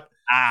 Andy, right?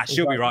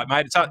 She'll be right,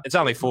 mate. It's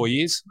only 4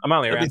 years. I'm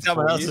only around. It'll be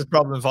someone else's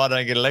problem if I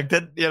don't get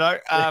elected,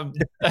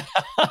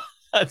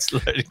 That's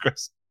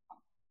ludicrous.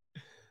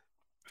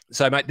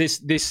 So, mate,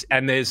 this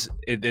and there's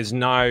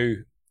no.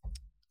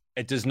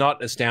 It does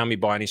not astound me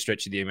by any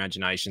stretch of the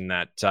imagination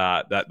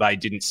that they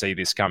didn't see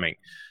this coming.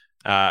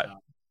 Well,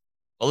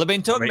 they've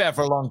been talking about it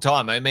for a long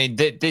time. I mean,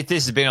 this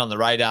has been on the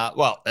radar.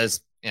 Well, as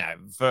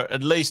for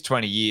at least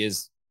 20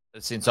 years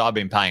since I've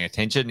been paying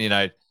attention.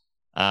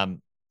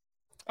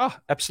 Oh,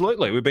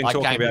 absolutely. We've been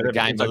talking about it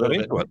games a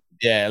little bit.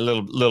 Yeah, a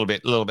little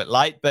bit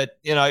late, but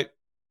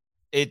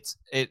there's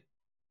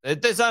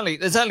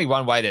only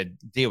one way to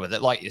deal with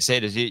it. Like you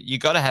said, is you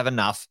got to have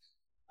enough.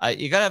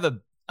 You got to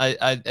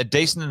have a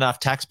decent enough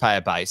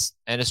taxpayer base,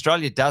 and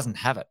Australia doesn't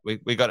have it.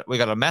 We got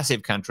a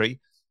massive country.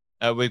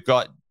 We've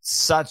got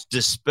such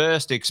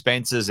dispersed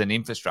expenses and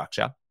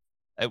infrastructure.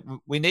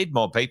 We need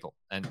more people,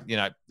 and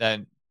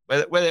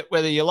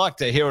whether you like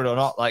to hear it or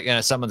not,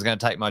 someone's going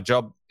to take my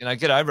job.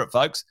 Get over it,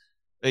 folks.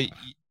 We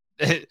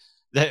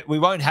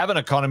won't have an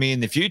economy in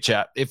the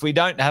future if we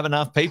don't have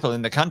enough people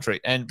in the country,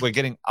 and we're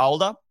getting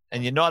older,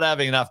 and you're not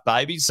having enough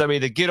babies. So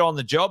either get on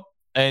the job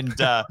and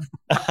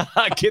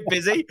get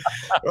busy,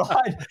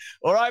 right,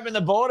 or open the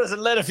borders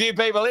and let a few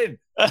people in.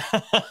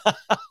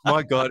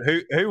 My God,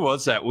 who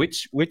was that?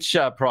 Which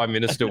prime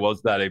minister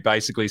was that? Who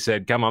basically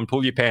said, "Come on,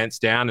 pull your pants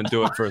down and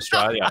do it for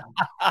Australia"?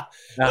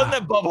 Wasn't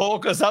that Bob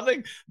Hawke or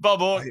something? Bob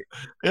Hawke,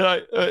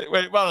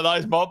 one of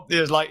those mob. He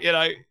was like,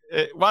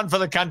 one for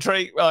the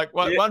country,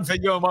 one for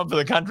you and one for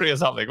the country or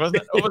something,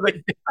 wasn't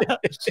it?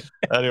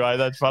 Anyway,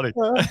 that's funny.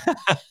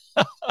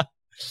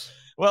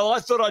 Well, I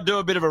thought I'd do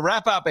a bit of a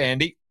wrap up,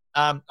 Andy,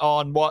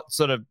 on what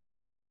sort of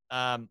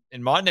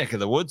in my neck of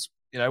the woods,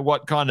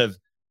 what kind of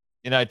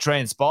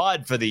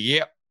transpired for the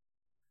year.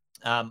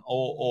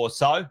 or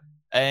so.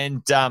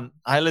 And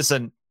hey,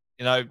 listen,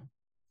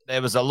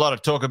 there was a lot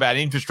of talk about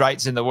interest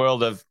rates in the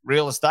world of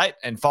real estate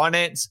and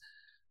finance.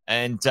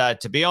 And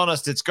to be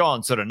honest, it's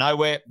gone sort of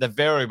nowhere. The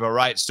variable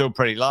rate's still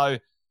pretty low.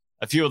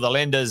 A few of the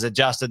lenders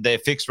adjusted their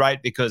fixed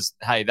rate because,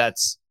 hey,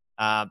 that's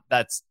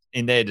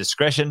in their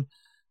discretion.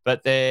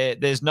 But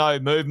there's no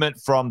movement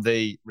from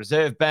the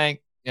Reserve Bank.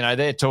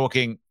 They're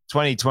talking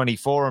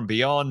 2024 and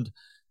beyond.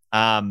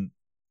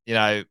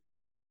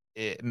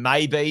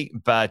 Maybe,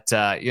 but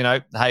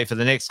hey, for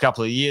the next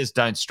couple of years,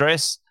 don't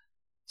stress.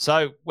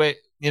 So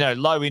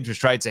low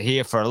interest rates are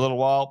here for a little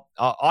while.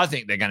 I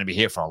think they're going to be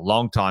here for a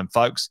long time,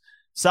 folks.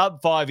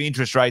 Sub 5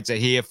 interest rates are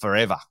here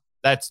forever.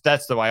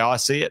 That's the way I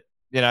see it.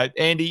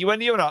 Andy,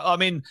 when you and I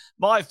mean,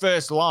 my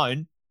first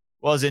loan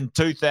was in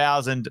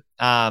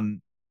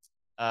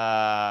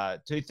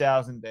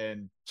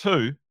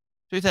 2002,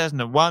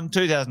 2001,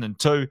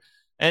 2002,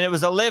 and it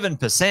was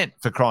 11%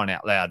 for crying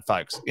out loud,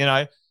 folks.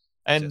 And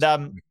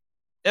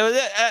it was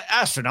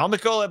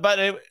astronomical,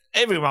 but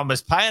everyone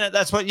was paying it.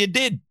 That's what you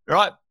did,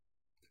 right?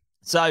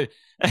 So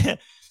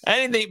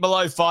anything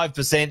below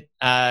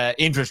 5%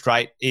 interest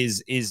rate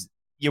is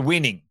you're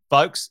winning,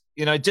 folks.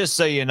 Just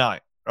so you know,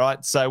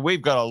 right? So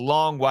we've got a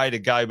long way to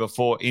go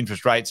before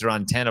interest rates are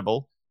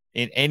untenable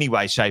in any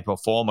way, shape, or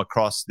form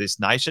across this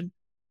nation.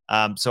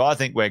 So I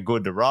think we're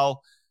good to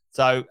roll.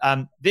 So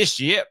this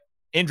year,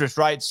 interest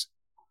rates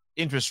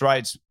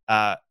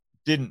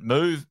didn't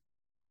move.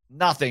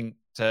 Nothing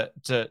to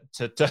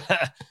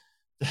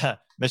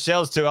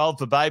Michelle's too old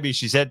for baby,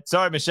 she said.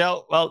 Sorry,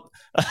 Michelle. Well,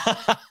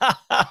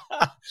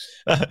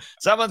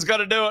 someone's got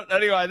to do it.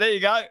 Anyway, there you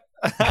go.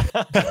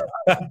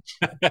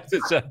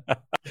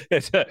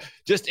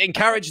 Just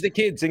encourage the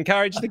kids.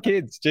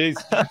 Jeez.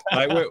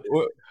 Mate,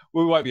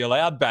 we won't be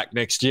allowed back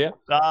next year.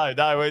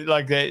 No,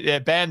 we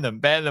ban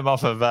them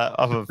off of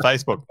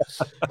Facebook.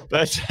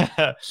 But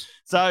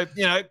so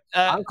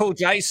Uncle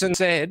Jason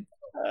said,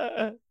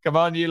 "Come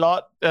on, you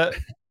lot."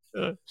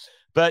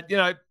 But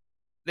the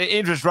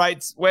interest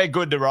rates, we're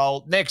good to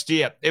roll next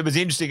year. It was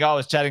interesting. I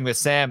was chatting with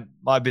Sam,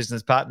 my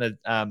business partner.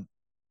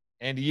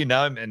 Andy, you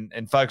know him,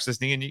 and folks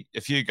listening, and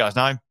a few guys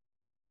know him.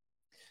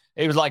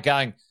 He was like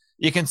going,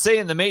 you can see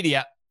in the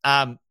media,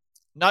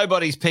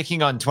 nobody's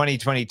picking on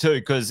 2022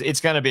 because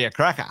it's going to be a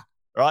cracker,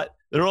 right?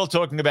 They're all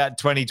talking about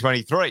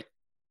 2023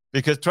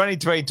 because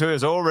 2022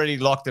 is already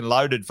locked and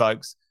loaded,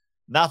 folks.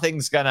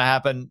 Nothing's going to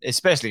happen,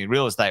 especially in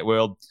real estate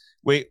world.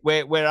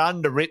 We're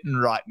underwritten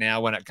right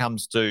now when it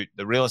comes to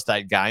the real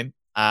estate game,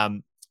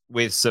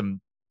 with some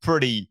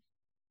pretty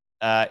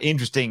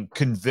interesting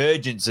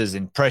convergences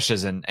in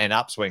pressures and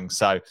upswings.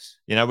 So,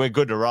 we're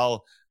good to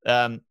roll.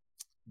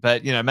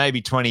 But,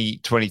 maybe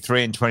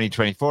 2023 and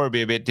 2024 will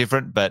be a bit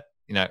different, but,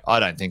 I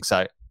don't think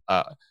so.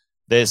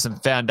 There's some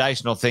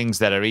foundational things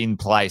that are in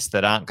place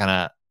that aren't going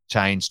to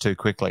change too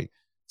quickly.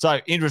 So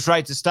interest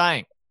rates are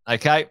staying.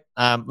 Okay.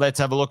 Let's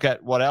have a look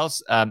at what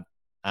else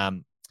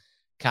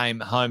came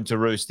home to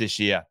roost this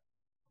year.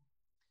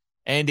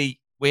 Andy,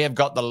 we have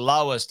got the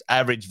lowest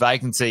average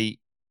vacancy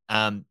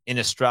in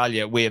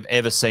Australia we have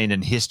ever seen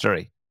in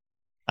history.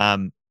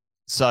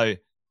 So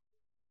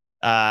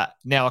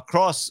now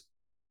across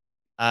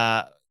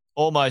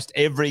almost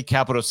every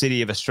capital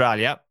city of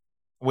Australia,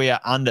 we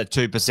are under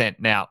 2%.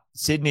 Now,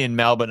 Sydney and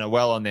Melbourne are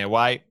well on their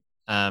way.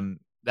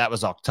 That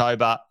was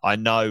October. I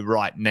know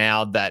right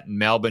now that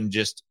Melbourne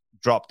just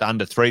dropped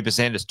under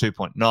 3%. It's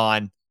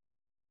 2.9.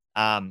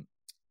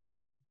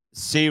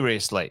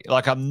 Seriously,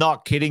 I'm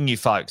not kidding you,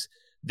 folks.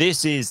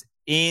 This is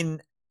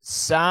insane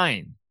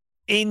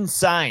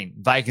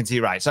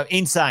vacancy rate. So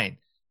insane.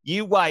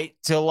 You wait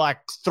till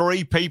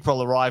 3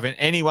 people arrive in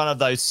any one of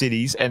those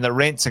cities and the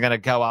rents are going to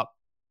go up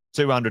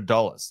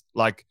 $200.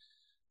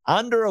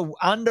 Under a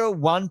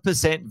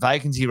 1%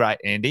 vacancy rate,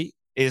 Andy,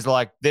 is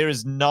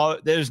there's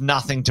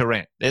nothing to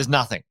rent. There's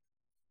nothing.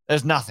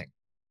 There's nothing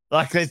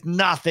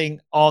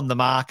on the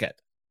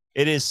market.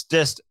 It is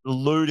just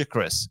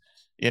ludicrous.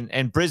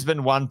 In Brisbane,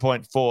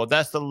 1.4.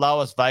 That's the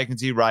lowest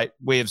vacancy rate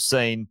we have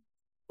seen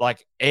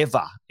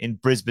ever in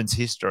Brisbane's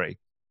history.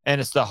 And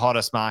it's the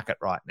hottest market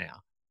right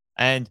now.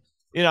 And,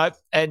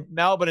 and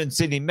Melbourne and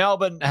Sydney.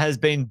 Melbourne has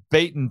been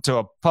beaten to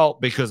a pulp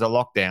because of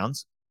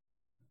lockdowns.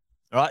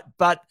 Right.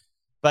 But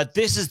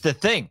this is the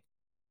thing.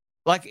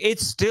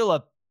 It's still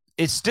a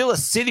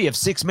city of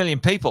 6 million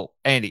people,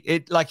 Andy.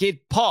 It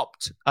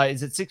popped.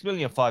 Is it 6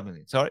 million or 5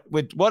 million? Sorry.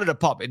 What did it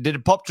pop? Did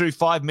it pop through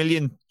 5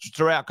 million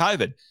throughout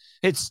COVID?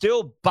 It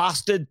still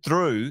busted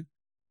through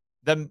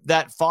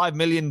that 5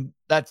 million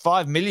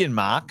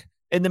mark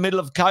in the middle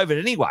of COVID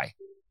anyway.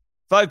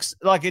 Folks,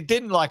 it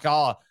didn't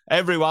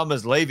everyone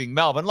was leaving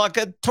Melbourne.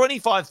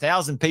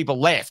 25,000 people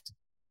left,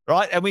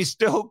 right? And we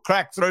still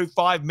cracked through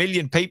 5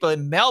 million people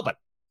in Melbourne.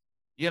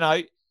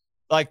 I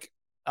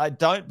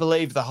don't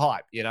believe the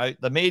hype.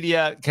 The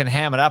media can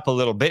ham it up a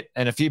little bit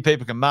and a few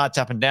people can march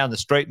up and down the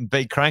street and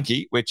be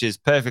cranky, which is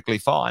perfectly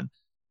fine.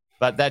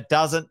 But that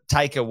doesn't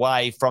take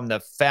away from the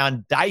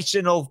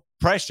foundational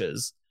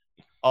pressures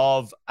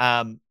of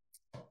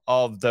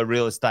the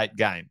real estate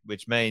game,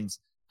 which means,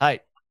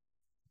 hey,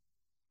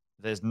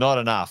 there's not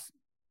enough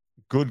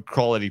good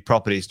quality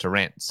properties to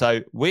rent.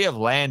 So we have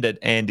landed,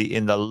 Andy,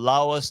 in the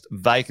lowest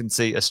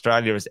vacancy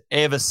Australia has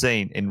ever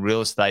seen in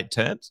real estate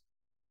terms.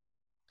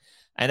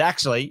 And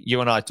actually,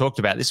 you and I talked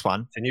about this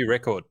one. It's a new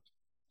record.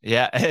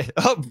 Yeah.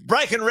 Oh,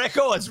 breaking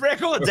records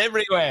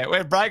everywhere.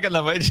 We're breaking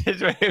them.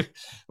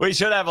 We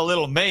should have a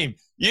little meme.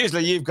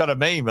 Usually you've got a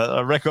meme,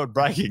 a record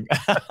breaking.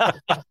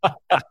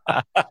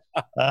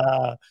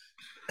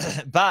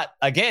 But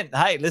again,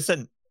 hey,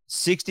 listen,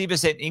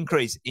 60%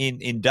 increase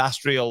in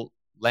industrial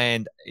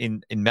land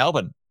in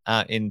Melbourne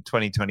in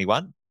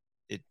 2021.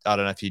 I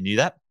don't know if you knew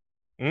that.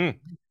 Mm.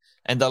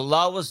 And the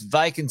lowest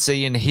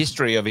vacancy in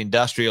history of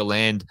industrial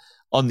land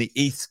on the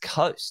east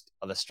coast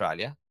of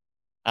Australia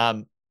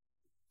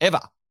ever.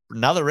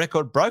 Another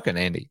record broken,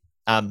 Andy.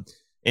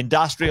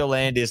 Industrial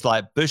land is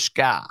like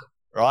Bushgar,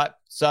 right?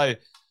 So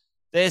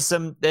there's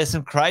some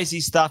crazy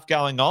stuff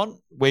going on.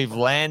 We've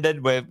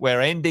landed.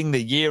 We're ending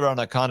the year on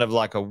a kind of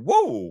like a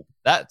whoa.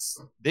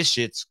 This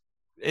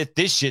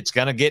shit's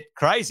gonna get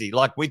crazy.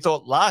 Like we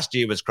thought last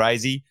year was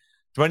crazy.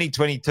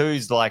 2022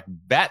 is like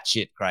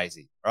batshit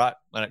crazy, right?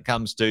 When it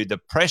comes to the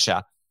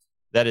pressure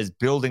that is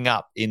building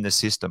up in the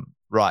system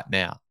right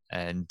now.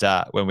 And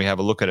when we have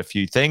a look at a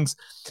few things,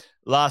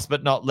 last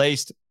but not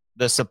least,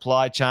 the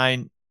supply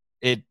chain,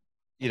 it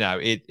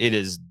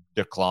has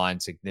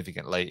declined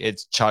significantly.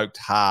 It's choked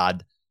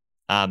hard.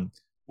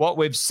 What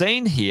we've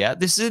seen here,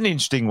 this is an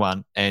interesting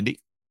one,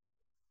 Andy.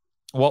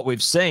 What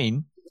we've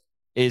seen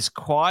is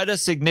quite a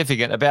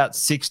significant, about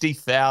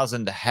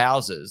 60,000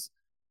 houses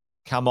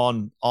come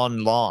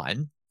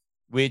online,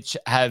 which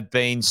have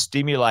been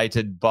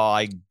stimulated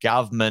by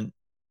government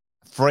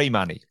free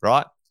money,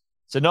 right?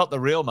 So not the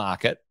real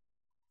market.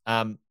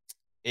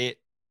 It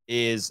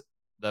is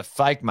the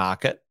fake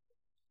market.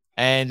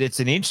 And it's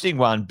an interesting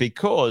one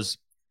because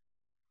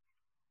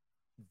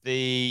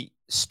the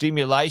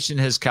stimulation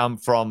has come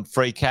from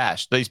free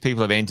cash. These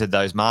people have entered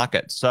those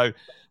markets. So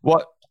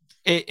what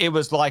it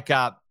was like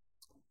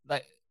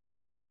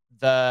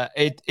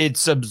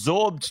it's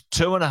absorbed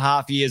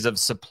 2.5 years of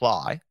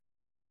supply,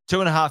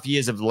 2.5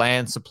 years of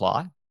land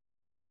supply.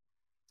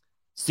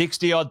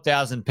 60-odd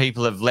thousand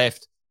people have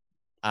left,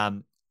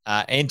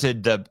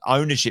 entered the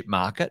ownership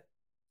market.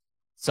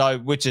 So,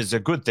 which is a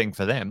good thing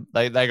for them.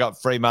 They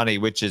got free money,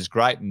 which is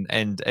great,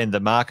 and the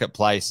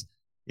marketplace,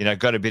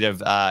 got a bit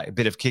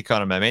of kick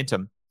on and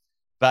momentum.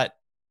 But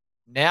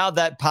now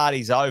that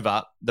party's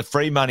over, the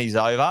free money's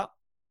over,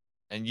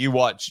 and you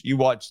watch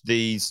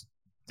this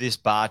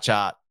bar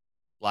chart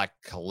like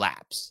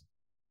collapse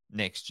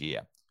next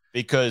year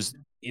because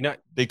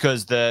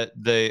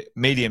the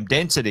medium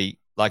density,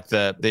 like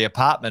the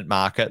apartment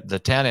market, the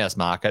townhouse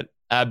market,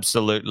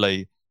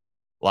 absolutely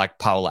like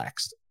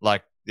poleaxed,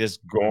 like just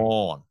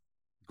gone.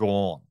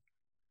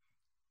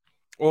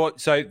 Well,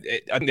 so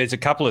there's a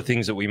couple of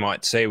things that we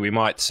might see. We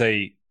might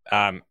see,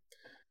 and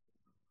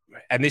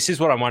this is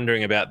what I'm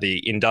wondering about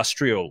the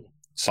industrial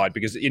side,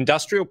 because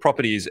industrial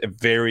property is a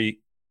very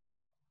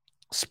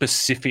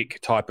specific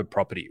type of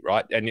property,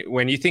 right? And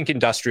when you think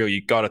industrial,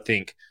 you've got to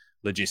think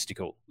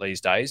logistical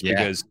these days,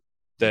 because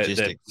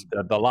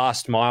the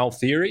last mile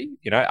theory,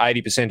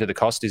 80% of the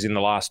cost is in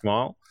the last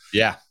mile.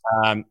 Yeah.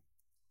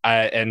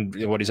 And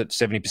what is it?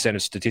 70%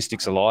 of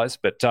statistics are lies,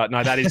 but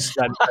no,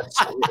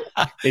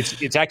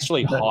 it's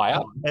actually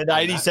higher. And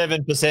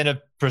 87%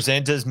 of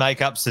presenters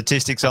make up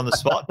statistics on the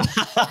spot.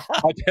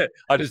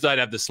 I just don't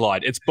have the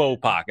slide. It's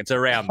ballpark. It's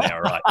around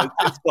there, right?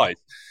 It's close.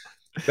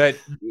 But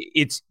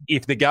it's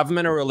if the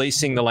government are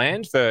releasing the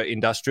land for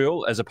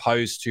industrial as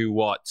opposed to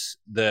what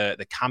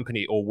the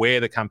company or where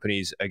the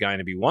companies are going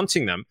to be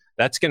wanting them,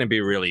 that's going to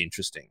be really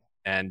interesting.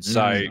 And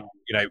so,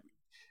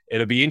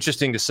 it'll be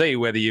interesting to see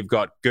whether you've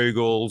got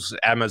Googles,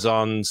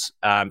 Amazons,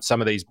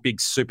 some of these big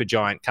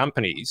supergiant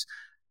companies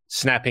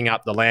snapping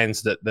up the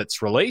lands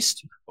that's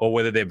released, or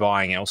whether they're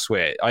buying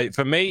elsewhere.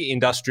 For me,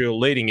 industrial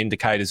leading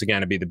indicators are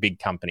going to be the big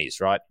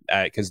companies, right?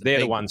 Because they're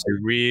the ones who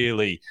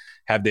really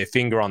have their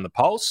finger on the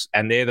pulse,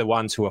 and they're the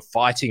ones who are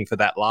fighting for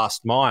that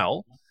last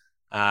mile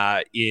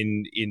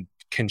in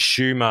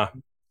consumer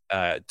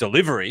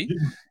delivery,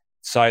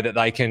 so that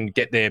they can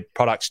get their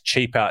products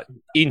cheaper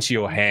into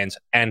your hands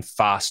and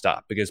faster,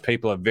 because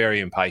people are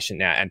very impatient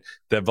now. And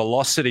the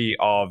velocity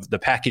of the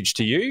package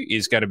to you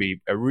is going to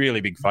be a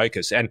really big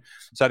focus. And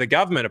so the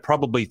government are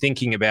probably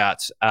thinking about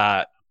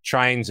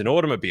trains and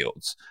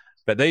automobiles,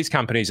 but these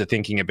companies are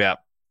thinking about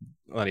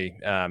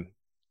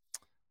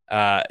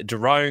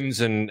drones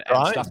and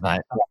stuff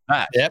like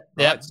that. Yep.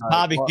 Right? So,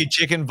 barbecue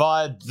chicken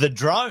via the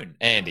drone,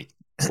 Andy.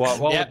 Well,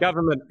 the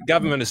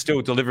government is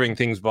still delivering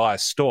things via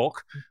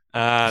stalk.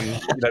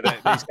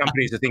 These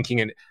companies are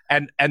thinking,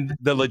 and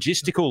the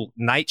logistical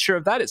nature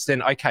of that. It's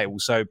then okay. Well,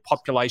 so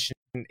population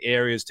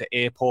areas to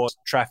airports,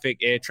 traffic,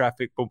 air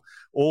traffic, boom,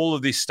 all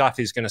of this stuff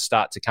is going to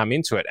start to come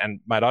into it. And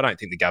mate, I don't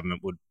think the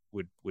government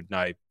would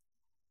know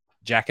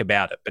jack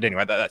about it. But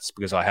anyway, that's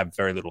because I have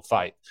very little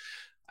faith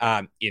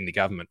in the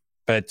government.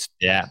 But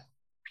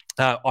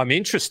I'm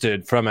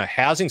interested from a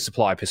housing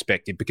supply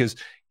perspective, because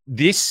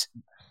this.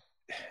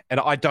 And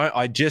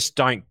I just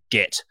don't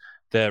get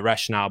the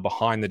rationale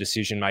behind the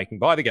decision making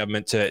by the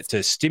government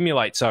to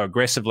stimulate so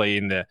aggressively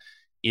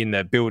in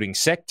the building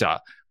sector,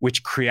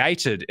 which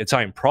created its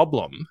own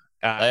problem.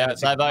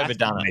 They've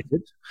overdone it.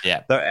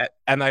 Yeah.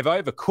 And they've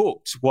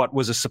overcooked what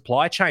was a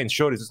supply chain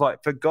shortage. It's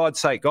like, for God's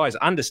sake, guys,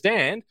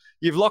 understand,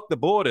 you've locked the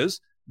borders.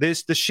 The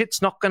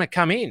shit's not going to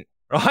come in,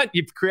 right?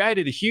 You've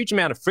created a huge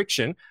amount of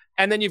friction,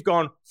 and then you've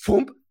gone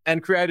thump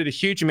and created a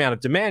huge amount of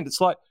demand.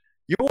 It's like,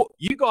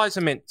 you guys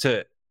are meant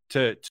to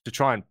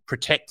try and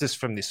protect us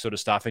from this sort of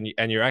stuff,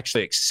 and you're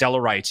actually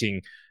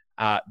accelerating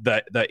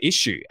the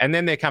issue. And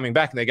then they're coming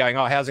back and they're going,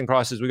 "Oh, housing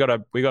prices, we got to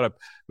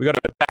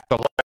back the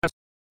loans."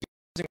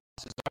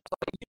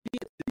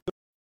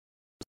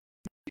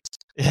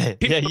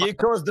 Yeah, you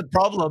caused the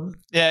problem.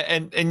 Yeah,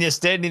 and you're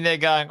standing there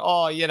going,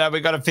 "Oh, we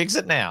got to fix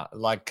it now."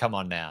 Like, come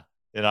on now,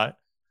 I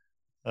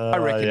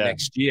reckon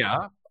next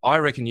year,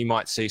 you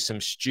might see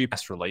some stupid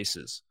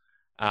releases,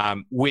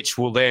 which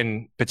will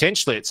then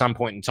potentially at some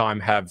point in time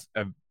have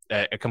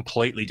a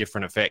completely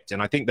different effect.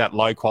 And I think that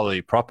low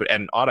quality property,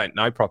 and I don't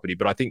know property,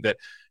 but I think that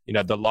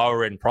the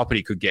lower end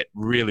property could get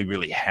really,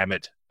 really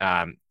hammered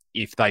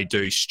if they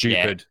do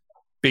stupid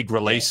big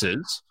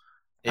releases.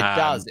 It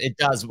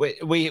does.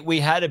 We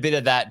had a bit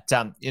of that.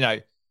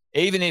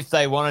 Even if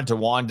they wanted to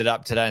wind it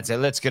up today and say,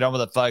 "Let's get on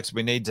with it, folks.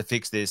 We need to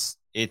fix this,"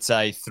 it's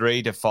a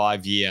 3 to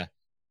 5 year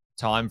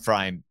time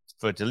frame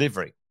for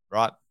delivery,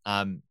 right?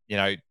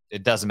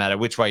 It doesn't matter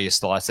which way you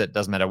slice it. It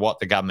doesn't matter what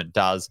the government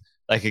does.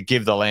 They could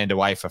give the land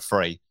away for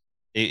free.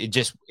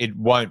 It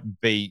won't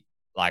be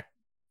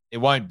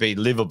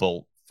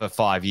livable for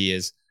 5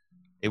 years.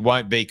 It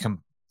won't be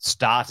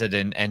started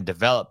and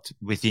developed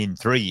within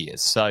 3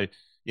 years. So,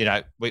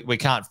 we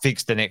can't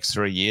fix the next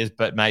 3 years,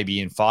 but maybe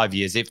in 5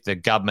 years, if the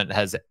government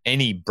has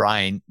any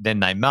brain,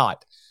 then they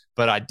might.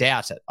 But I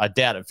doubt it. I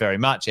doubt it very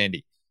much,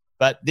 Andy.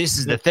 But this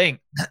is the thing.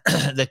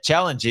 The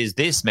challenge is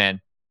this,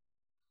 man.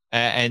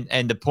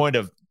 And the point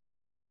of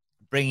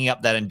bringing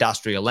up that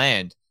industrial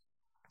land,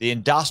 the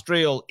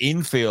industrial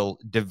infill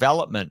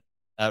development,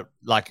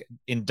 like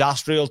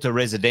industrial to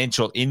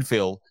residential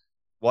infill,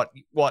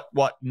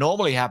 what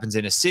normally happens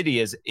in a city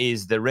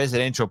is the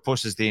residential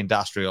pushes the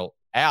industrial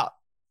out,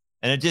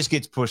 and it just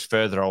gets pushed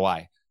further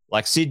away.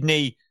 Like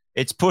Sydney,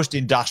 it's pushed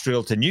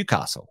industrial to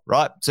Newcastle,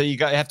 right? So you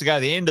have to go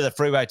to the end of the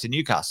freeway to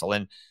Newcastle,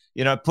 and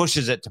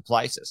pushes it to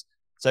places.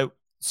 So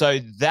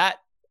that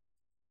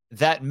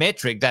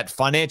metric, that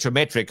financial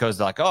metric, goes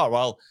like, oh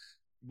well,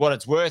 what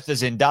it's worth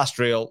is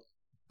industrial,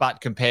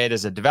 but compared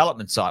as a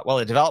development site, well,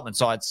 a development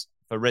site's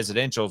for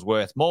residential is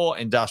worth more,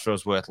 industrial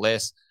is worth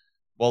less.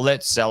 Well,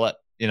 let's sell it.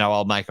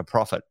 I'll make a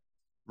profit.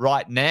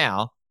 Right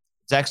now,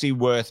 it's actually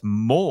worth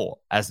more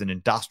as an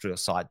industrial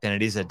site than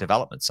it is a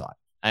development site.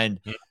 And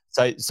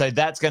so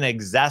that's going to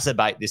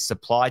exacerbate this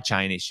supply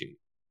chain issue,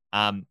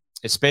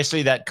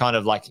 especially that kind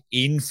of like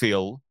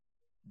infill,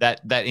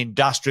 that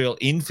industrial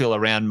infill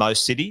around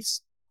most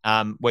cities,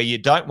 where you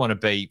don't want to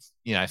be,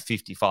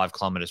 55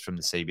 kilometres from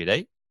the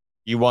CBD.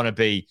 You want to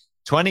be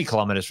 20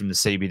 kilometres from the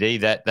CBD,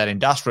 that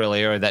industrial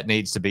area that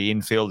needs to be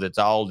infilled. It's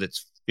old.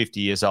 It's 50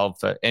 years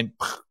old.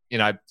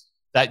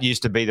 That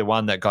used to be the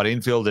one that got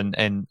infilled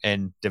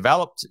and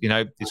developed.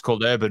 It's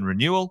called urban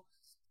renewal.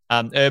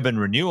 Urban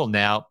renewal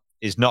now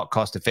is not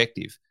cost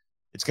effective.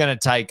 It's going to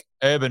take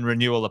urban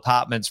renewal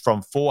apartments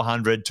from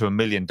 $400,000 to $1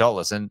 million.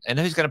 And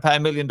who's going to pay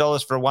 $1 million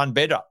for a one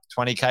bedder?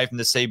 20K from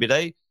the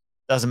CBD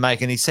doesn't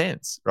make any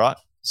sense, right?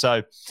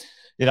 So,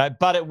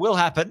 but it will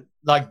happen.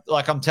 Like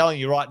I'm telling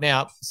you right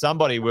now,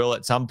 somebody will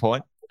at some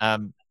point,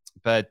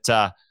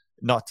 but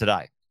not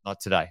today. Not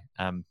today.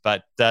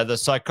 But the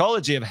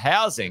psychology of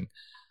housing,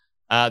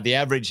 the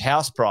average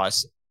house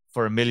price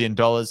for $1 million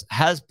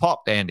has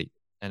popped, Andy.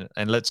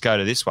 And let's go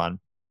to this one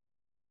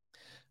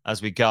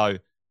as we go,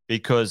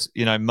 because,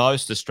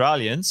 most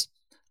Australians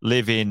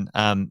live in,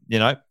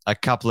 a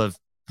couple of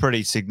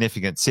pretty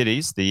significant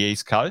cities, the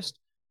East Coast,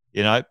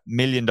 $1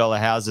 million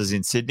houses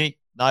in Sydney.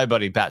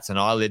 Nobody bats an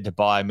eyelid to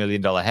buy $1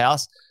 million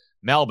house.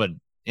 Melbourne,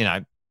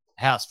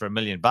 house for $1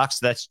 million,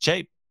 that's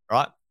cheap,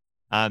 right?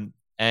 And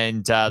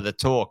the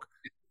talk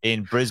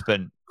in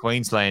Brisbane,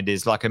 Queensland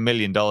is like $1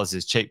 million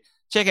is cheap.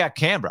 Check out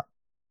Canberra,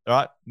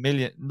 right?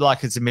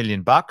 It's $1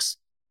 million.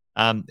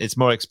 It's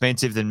more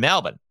expensive than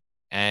Melbourne.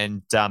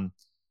 And,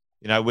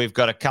 we've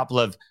got a couple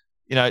of,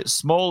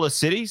 smaller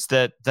cities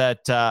that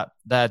are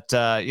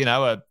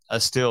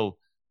still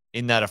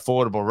in that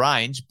affordable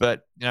range.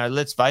 But,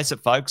 let's face it,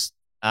 folks,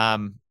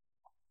 they're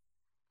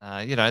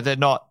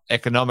not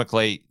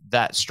economically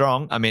that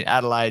strong. I mean,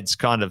 Adelaide's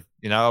kind of,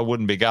 I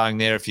wouldn't be going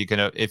there if you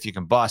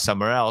can buy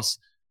somewhere else.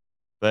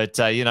 But,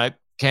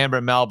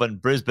 Canberra, Melbourne,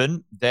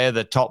 Brisbane, they're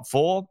the top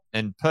four.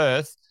 And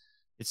Perth,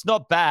 it's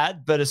not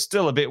bad, but it's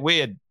still a bit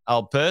weird.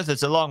 Old Perth,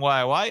 it's a long way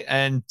away.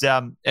 And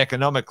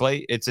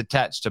economically, it's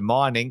attached to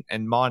mining,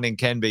 and mining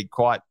can be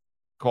quite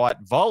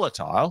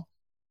volatile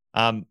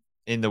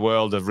in the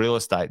world of real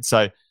estate.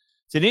 So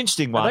it's an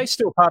interesting one. Are they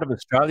still part of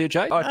Australia,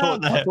 Jay? I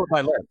thought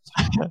they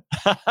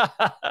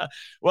left.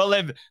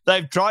 Well,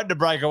 they've tried to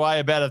break away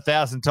about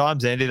 1,000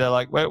 times, Andy. They're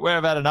like,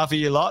 we've had enough of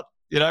you lot.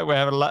 We're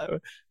having a lot,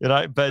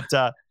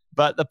 but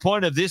But the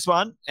point of this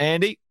one,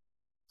 Andy,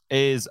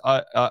 is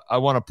I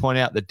want to point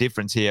out the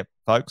difference here,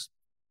 folks.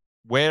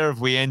 Where have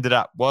we ended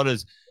up? What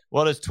has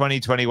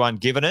 2021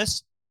 given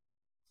us?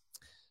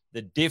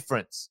 The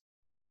difference,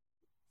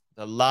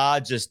 the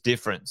largest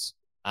difference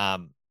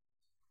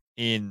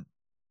in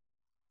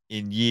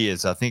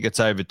years. I think it's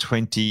over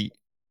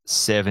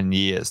 27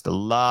 years. The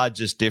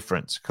largest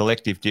difference,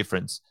 collective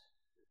difference,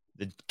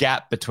 the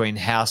gap between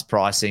house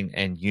pricing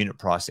and unit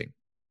pricing.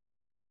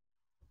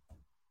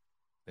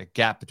 The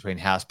gap between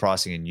house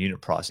pricing and unit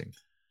pricing.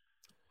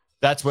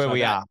 That's where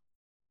we are.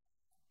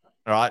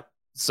 All right.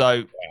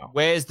 So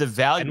where's the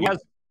value? And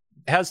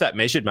how's that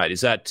measured, mate?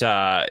 Is that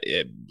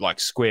like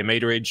square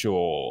meterage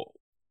or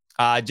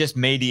just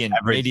median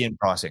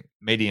pricing?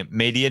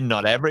 Median,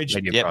 not average.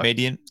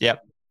 Median.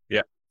 Yep.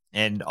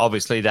 And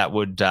obviously that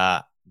would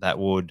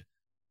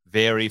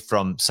vary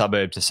from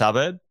suburb to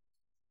suburb.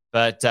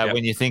 But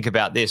when you think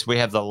about this, we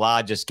have the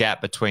largest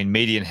gap between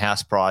median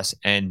house price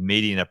and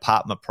median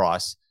apartment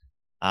price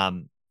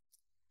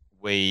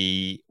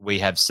we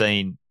have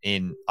seen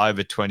in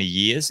over 20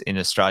 years in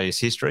Australia's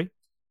history.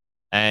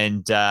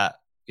 And,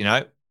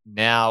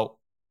 now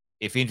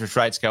if interest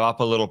rates go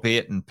up a little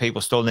bit and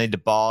people still need to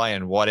buy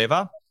and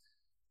whatever,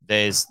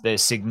 there's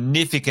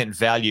significant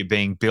value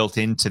being built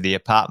into the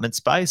apartment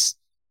space.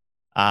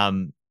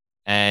 Like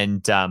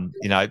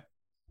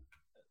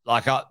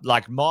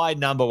my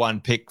number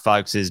one pick,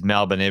 folks, is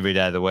Melbourne every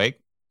day of the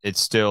week. It's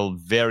still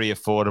very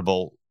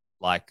affordable.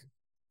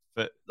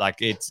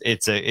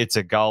 It's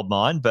a gold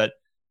mine, but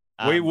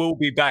we will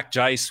be back,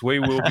 Jace. We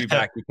will be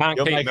back. We can't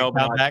keep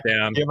Melbourne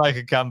down. You'll make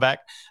a comeback.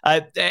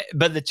 But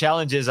the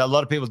challenge is a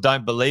lot of people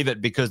don't believe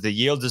it because the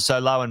yields are so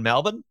low in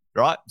Melbourne,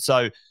 right?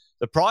 So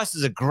the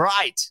prices are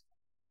great.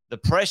 The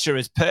pressure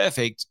is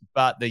perfect,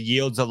 but the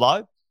yields are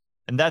low.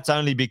 And that's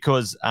only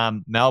because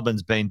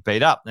Melbourne's been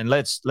beat up. And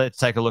let's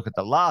take a look at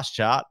the last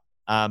chart,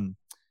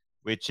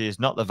 which is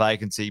not the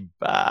vacancy,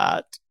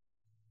 but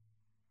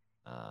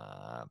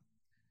the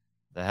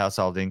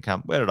household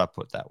income. Where did I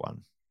put that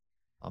one?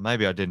 Oh,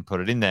 maybe I didn't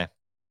put it in there.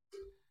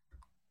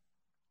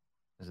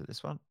 Is it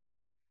this one?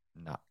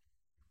 No.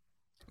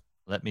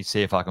 Let me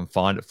see if I can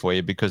find it for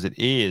you because it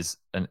is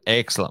an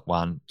excellent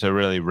one to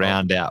really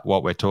round out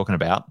what we're talking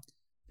about.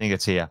 I think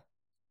it's here.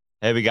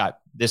 Here we go.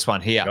 This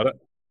one here, got it,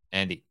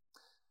 Andy.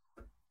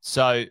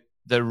 So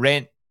the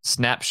rent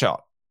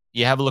snapshot.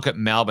 You have a look at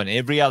Melbourne.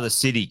 Every other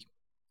city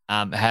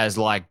has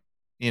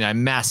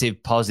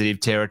massive positive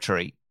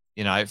territory,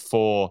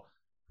 for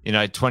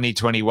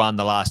 2021,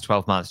 the last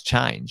 12 months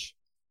change.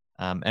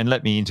 And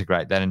let me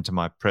integrate that into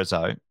my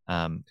Prezzo.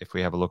 If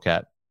we have a look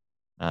at,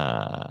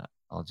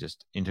 I'll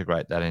just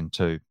integrate that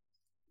into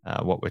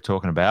what we're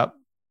talking about.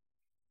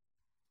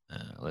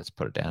 Let's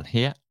put it down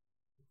here.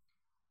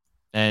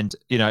 And,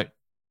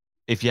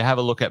 if you have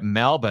a look at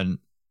Melbourne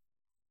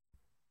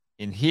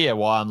in here,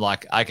 why I'm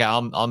like, okay,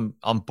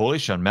 I'm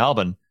bullish on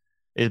Melbourne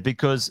is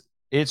because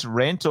its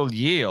rental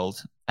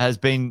yield has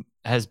been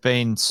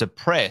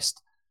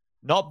suppressed.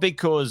 Not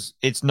because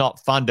it's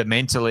not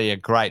fundamentally a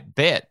great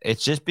bet.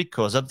 It's just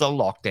because of the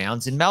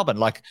lockdowns in Melbourne.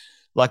 Like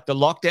the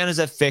lockdown has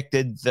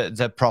affected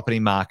the property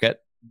market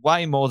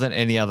way more than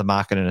any other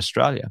market in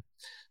Australia.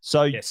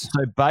 So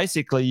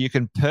basically you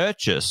can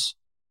purchase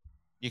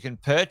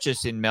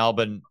in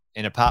Melbourne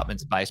in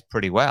apartment space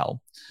pretty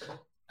well.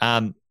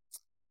 And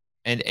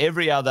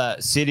every other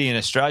city in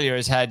Australia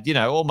has had,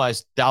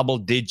 almost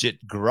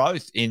double-digit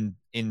growth in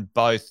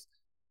both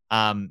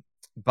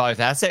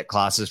asset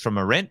classes from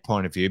a rent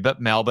point of view,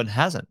 but Melbourne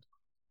hasn't.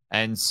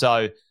 And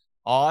so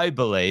I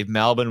believe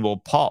Melbourne will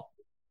pop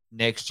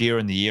next year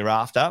and the year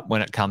after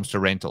when it comes to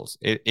rentals.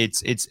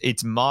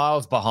 It's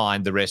miles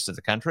behind the rest of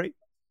the country.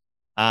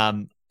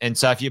 And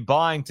so if you're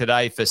buying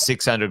today for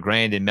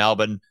 $600,000 in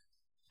Melbourne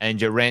and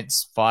your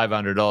rent's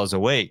 $500 a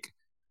week,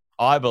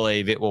 I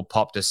believe it will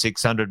pop to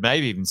 600,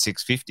 maybe even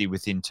 650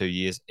 within 2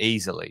 years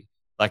easily.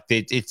 Like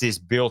it's this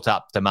built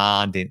up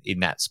demand in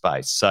that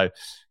space. So,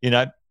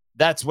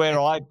 that's where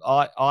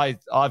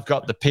I've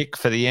got the pick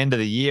for the end of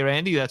the year,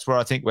 Andy. That's where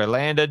I think we're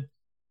landed.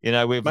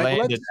 We've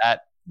landed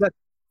at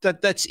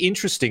that's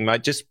interesting,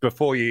 mate. Just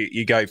before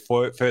you go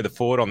further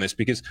forward on this,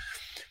 because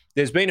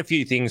there's been a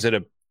few things that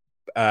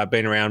have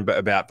been around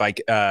about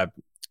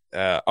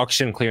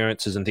auction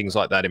clearances and things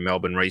like that in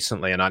Melbourne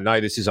recently, and I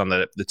know this is on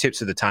the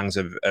tips of the tongues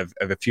of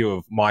a few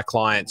of my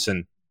clients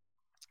and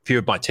a few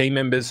of my team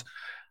members,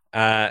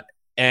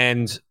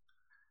 and.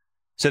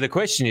 So the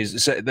question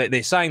is, so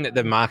they're saying that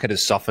the market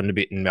has softened a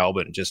bit in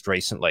Melbourne just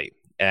recently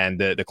and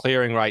the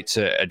clearing rates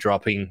are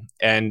dropping.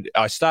 And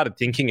I started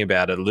thinking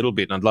about it a little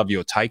bit and I'd love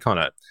your take on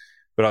it.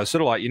 But I was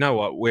sort of like, you know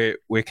what,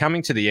 we're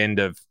coming to the end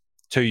of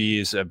 2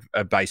 years of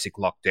a basic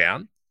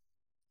lockdown.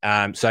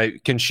 So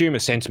consumer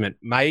sentiment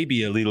may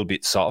be a little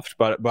bit soft,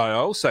 but I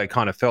also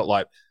kind of felt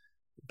like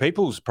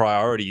people's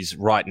priorities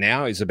right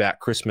now is about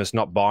Christmas,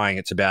 not buying.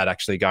 It's about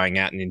actually going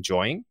out and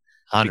enjoying.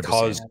 100%.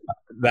 Because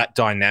that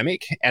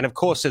dynamic, and of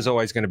course, there's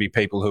always going to be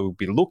people who will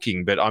be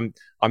looking. But I'm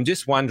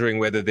just wondering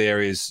whether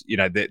there is,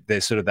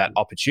 there's sort of that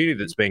opportunity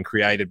that's been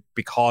created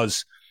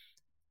because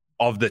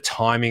of the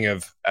timing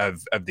of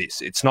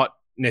this. It's not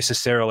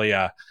necessarily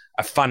a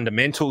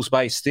fundamentals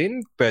based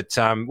thing, but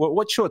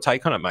what's your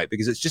take on it, mate?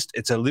 Because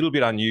it's a little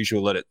bit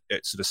unusual that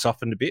it sort of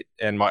softened a bit.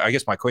 And I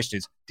guess my question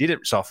is, did it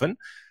soften?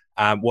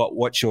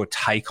 What's your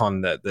take on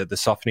the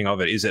softening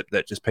of it? Is it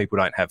that just people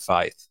don't have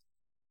faith?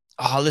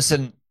 Oh,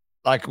 listen,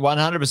 like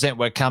 100%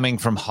 we're coming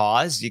from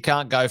highs. You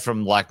can't go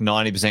from like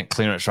 90%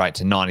 clearance rate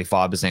to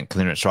 95%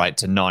 clearance rate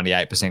to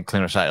 98%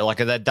 clearance rate. Like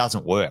that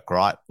doesn't work,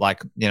 right?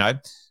 Like,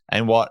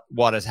 and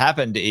what has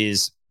happened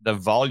is the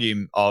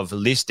volume of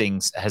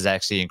listings has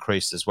actually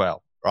increased as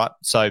well, right?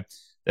 So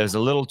there's a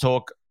little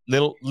talk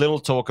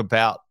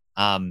about,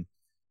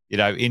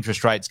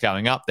 interest rates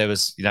going up. There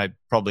was,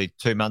 probably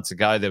 2 months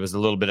ago, there was a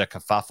little bit of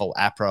kerfuffle,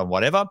 APRA and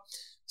whatever.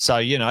 So,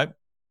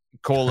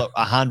 call it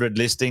 100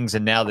 listings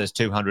and now there's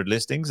 200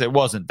 listings. It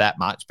wasn't that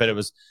much, but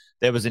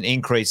there was an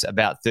increase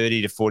about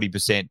 30 to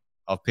 40%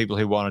 of people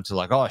who wanted to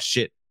like, oh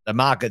shit, the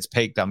market's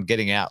peaked. I'm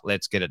getting out.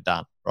 Let's get it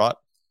done. Right.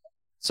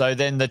 So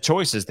then the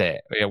choice is there.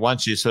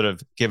 Once you sort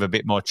of give a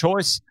bit more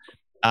choice,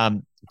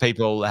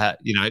 people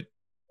aren't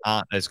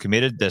as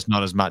committed. There's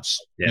not as much.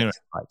 Yes.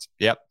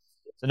 Yep.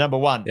 So number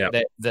one, yep.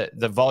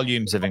 the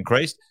volumes have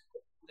increased.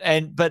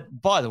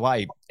 But by the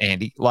way,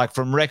 Andy, like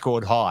from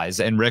record highs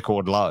and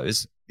record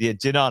lows, yeah,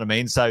 do you know what I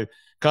mean? So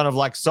kind of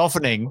like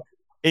softening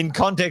in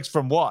context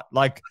from what?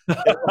 Like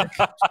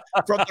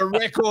from the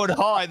record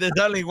high, there's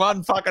only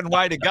one fucking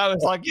way to go.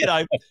 It's like,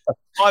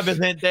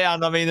 5%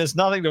 down. I mean, there's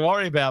nothing to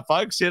worry about,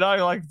 folks,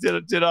 like,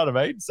 do you know what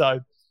I mean?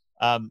 So,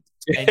 100%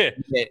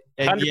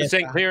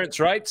 clearance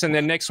rates. And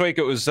then next week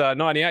it was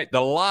 98,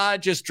 the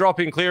largest drop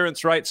in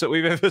clearance rates that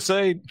we've ever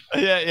seen.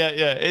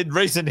 Yeah. In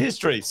recent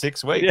history,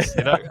 6 weeks,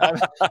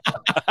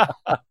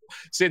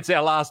 Since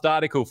our last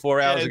article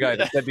 4 hours ago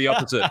that said the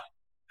opposite.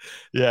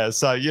 Yeah.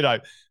 So,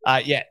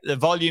 the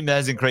volume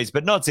has increased,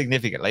 but not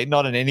significantly,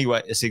 not in any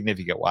way, a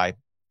significant way.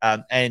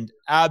 And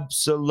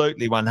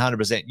absolutely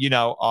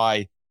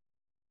 100%,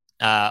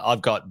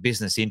 I've got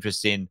business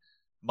interest in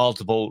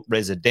multiple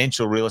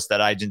residential real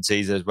estate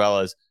agencies as well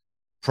as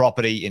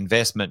property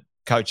investment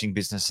coaching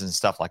businesses and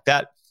stuff like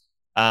that.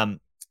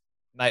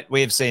 Mate,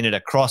 we have seen it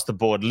across the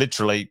board.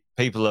 Literally,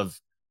 people have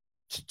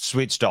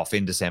switched off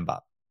in December.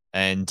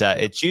 And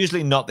it's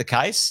usually not the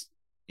case.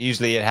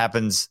 Usually it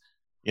happens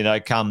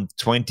come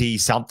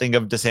 20-something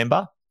of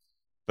December.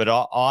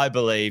 But I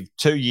believe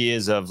 2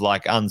 years of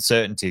like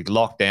uncertainty,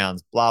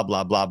 lockdowns, blah,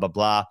 blah, blah, blah,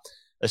 blah.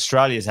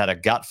 Australia's had a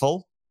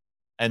gutful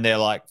and they're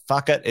like,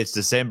 fuck it, it's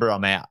December,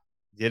 I'm out.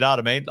 You know what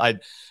I mean?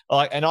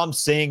 And I'm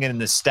seeing it in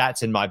the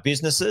stats in my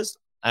businesses.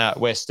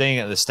 We're seeing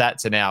it in the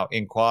stats in our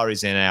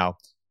inquiries in our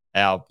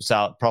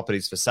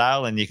properties for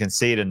sale. And you can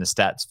see it in the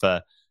stats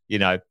for,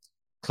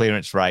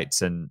 clearance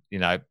rates and,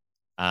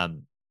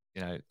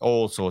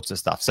 all sorts of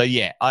stuff. So,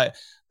 yeah, I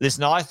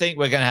think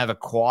we're going to have a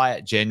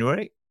quiet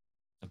January,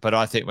 but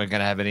I think we're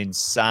going to have an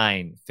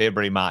insane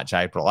February, March,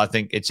 April. I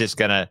think it's just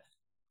going to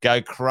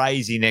go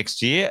crazy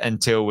next year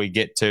until we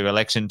get to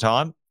election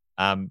time.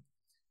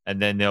 And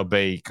then there'll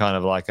be kind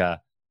of like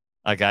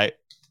okay,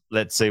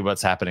 let's see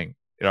what's happening.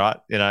 Right.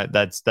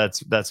 That's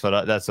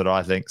what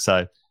I think.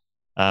 So,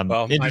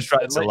 interest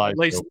rates are low.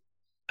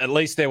 At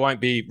least there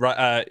won't be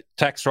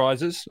tax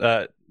rises.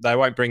 They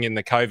won't bring in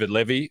the COVID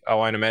levy, I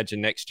won't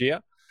imagine, next year.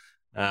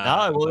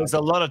 No, well, there's a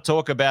lot of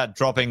talk about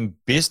dropping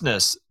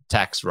business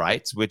tax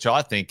rates, which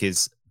I think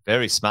is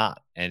very smart,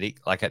 Andy.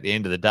 Like at the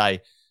end of the day,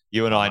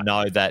 you and I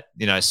know that,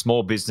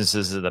 small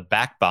businesses are the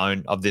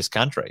backbone of this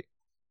country.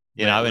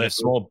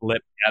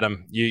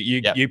 Adam,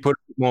 you put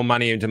more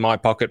money into my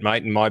pocket,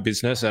 mate, in my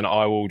business, and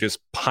I will just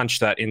punch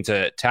that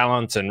into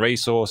talent and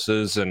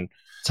resources and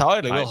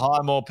totally. We'll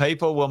hire more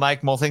people. We'll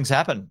make more things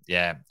happen.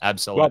 Yeah,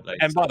 absolutely. Well,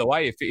 and by the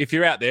way, if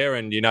you're out there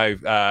and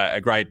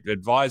a great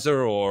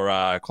advisor or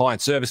a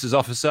client services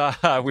officer,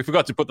 we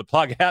forgot to put the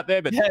plug out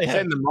there, but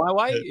send them my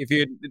way. If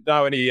you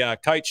know any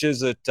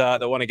coaches that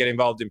want to get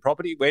involved in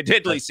property, we're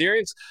deadly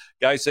serious.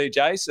 Go see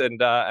Jace and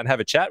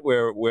have a chat.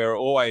 We're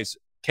always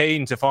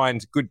keen to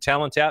find good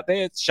talent out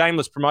there. It's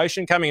shameless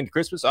promotion coming into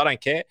Christmas. I don't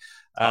care.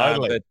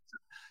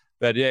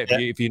 But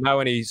if you know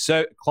any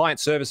client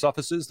service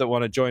officers that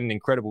want to join an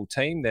incredible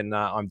team, then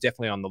I'm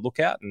definitely on the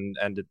lookout and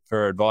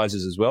for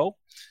advisors as well.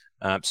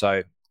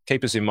 So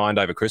keep us in mind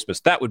over Christmas.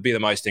 That would be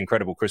the most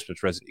incredible Christmas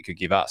present you could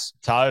give us.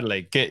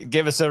 Totally.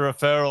 Give us a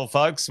referral,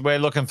 folks. We're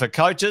looking for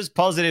coaches.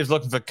 Positive's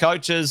looking for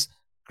coaches,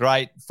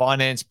 great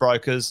finance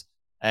brokers,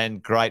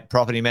 and great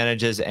property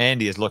managers.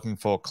 Andy is looking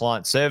for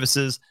client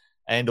services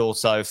and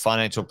also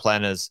financial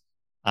planners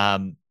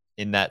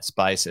in that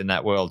space, in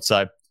that world.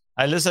 So,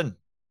 hey, listen,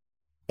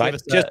 give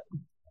us a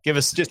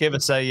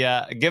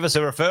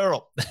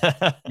referral.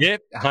 Yeah,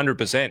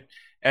 100%.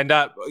 And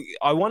I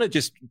want to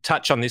just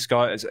touch on this,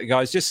 guys,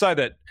 just so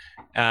that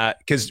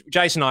because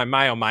Jason and I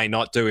may or may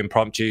not do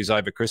impromptus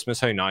over Christmas.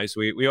 Who knows?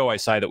 We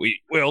always say that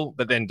we will,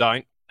 but then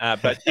don't.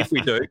 But if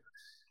we do,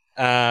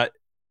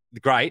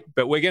 great.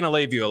 But we're going to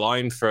leave you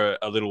alone for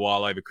a little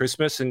while over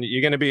Christmas, and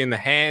you're going to be in the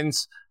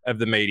hands of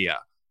the media.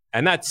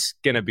 And that's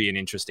going to be an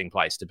interesting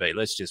place to be.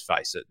 Let's just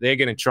face it. They're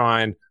going to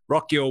try and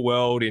rock your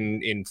world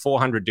in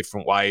 400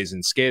 different ways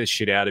and scare the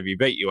shit out of you,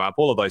 beat you up,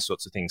 all of those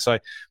sorts of things. So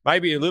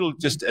maybe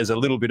just as a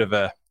little bit of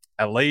a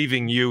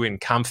leaving you in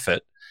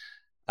comfort.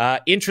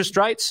 Interest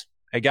rates,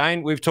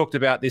 again, we've talked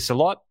about this a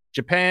lot.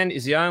 Japan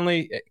is the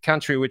only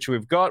country which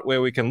we've got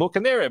where we can look,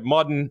 and they're a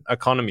modern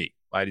economy,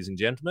 ladies and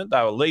gentlemen.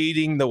 They were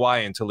leading the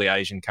way until the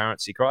Asian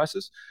currency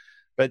crisis.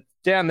 But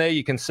down there,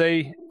 you can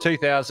see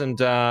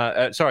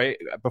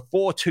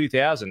before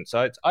 2000,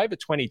 so it's over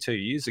 22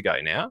 years ago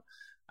now,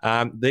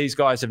 these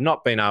guys have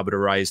not been able to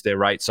raise their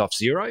rates off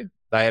zero.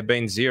 They have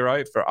been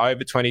zero for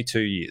over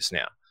 22 years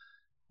now.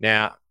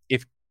 Now,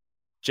 if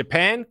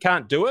Japan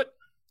can't do it,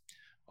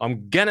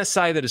 I'm going to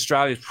say that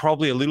Australia is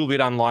probably a little bit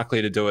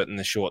unlikely to do it in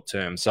the short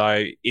term.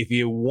 So if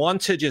you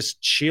want to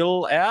just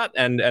chill out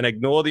and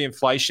ignore the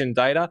inflation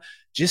data,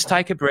 just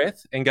take a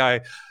breath and go,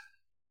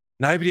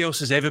 nobody else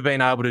has ever been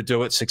able to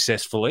do it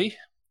successfully.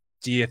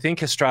 Do you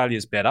think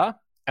Australia's better?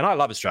 And I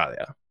love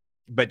Australia.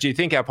 But do you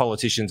think our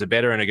politicians are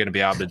better and are going to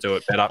be able to do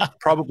it better?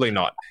 Probably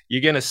not.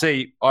 You're going to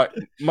see,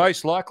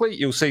 most likely,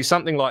 you'll see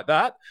something like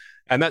that.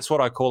 And that's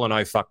what I call an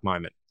oh fuck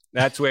moment.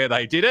 That's where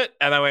they did it.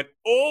 And they went,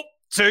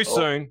 too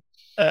soon.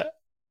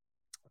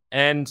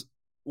 And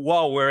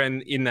while we're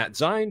in that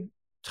zone,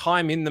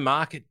 time in the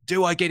market,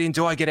 do I get in?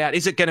 Do I get out?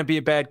 Is it going to be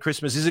a bad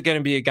Christmas? Is it going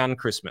to be a gun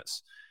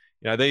Christmas?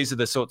 These are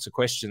the sorts of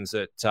questions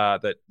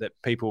that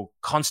people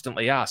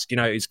constantly ask.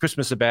 Is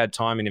Christmas a bad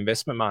time in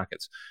investment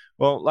markets?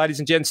 Well, ladies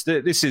and gents,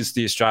 this is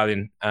the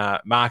Australian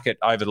market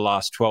over the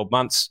last 12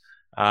 months.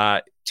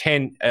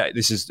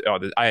 This is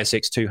the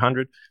ASX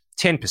 200,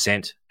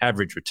 10%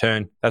 average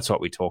return. That's what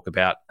we talk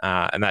about,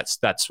 and that's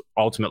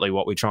ultimately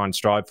what we try and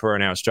strive for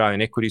in our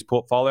Australian equities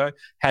portfolio.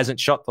 Hasn't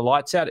shot the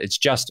lights out. It's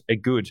just a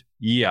good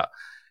year.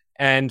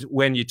 And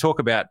when you talk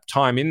about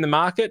time in the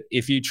market,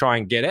 if you try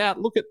and get out,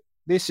 look at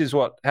this is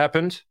what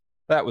happened.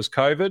 That was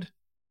COVID,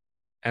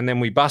 and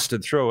then we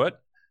busted through it,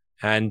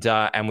 and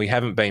we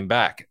haven't been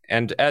back.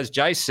 And as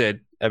Jace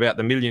said about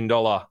the $1 million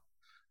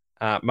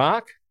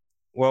mark,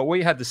 well,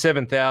 we had the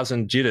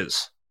 7,000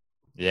 jitters.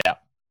 Yeah.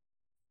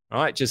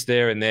 Right, just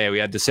there and there. We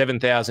had the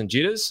 7,000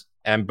 jitters,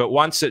 but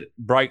once it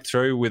broke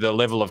through with a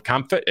level of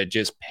comfort, it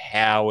just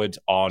powered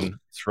on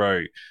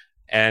through.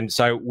 And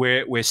so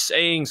we're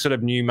seeing sort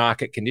of new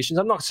market conditions.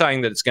 I'm not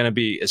saying that it's going to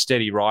be a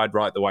steady ride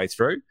right the way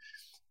through,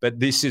 but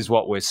this is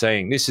what we're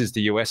seeing. This is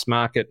the US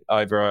market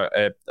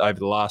over the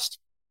last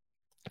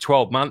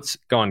 12 months,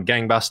 gone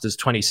gangbusters,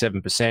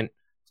 27%,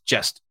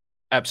 just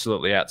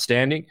absolutely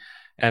outstanding.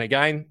 And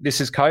again,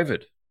 this is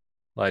COVID,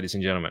 ladies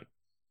and gentlemen.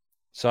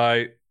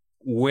 So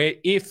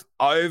if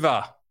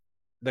over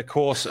the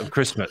course of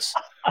Christmas,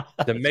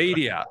 the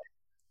media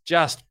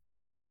just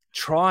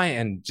try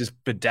and just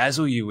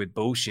bedazzle you with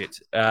bullshit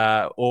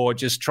or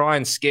just try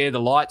and scare the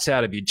lights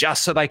out of you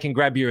just so they can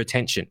grab your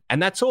attention.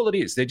 And that's all it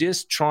is. They're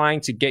just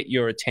trying to get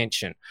your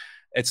attention.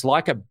 It's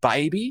like a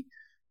baby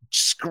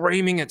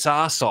screaming its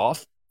ass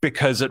off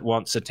because it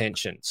wants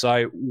attention.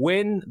 So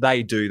when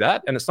they do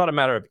that, and it's not a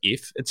matter of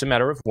if, it's a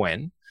matter of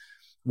when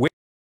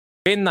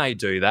they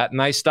do that and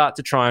they start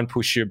to try and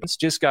push you,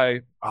 just go,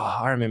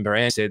 I remember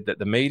Anne said that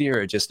the media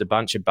are just a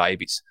bunch of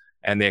babies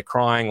and they're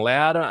crying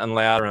louder and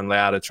louder and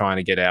louder trying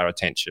to get our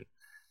attention.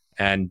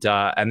 And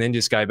then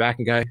just go back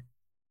and go,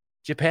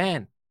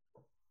 Japan,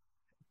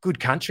 good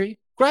country,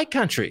 great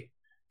country.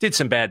 Did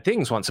some bad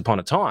things once upon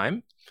a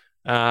time,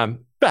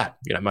 but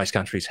most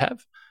countries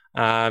have.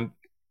 And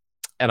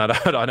I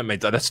don't mean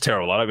that's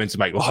terrible. I don't mean to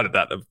make light of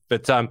that,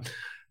 but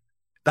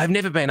they've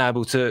never been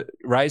able to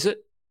raise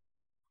it.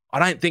 I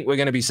don't think we're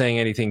going to be seeing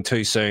anything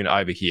too soon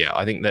over here.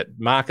 I think that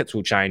markets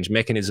will change,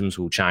 mechanisms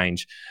will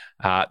change.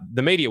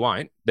 The media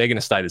won't. They're going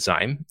to stay the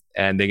same,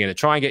 and they're going to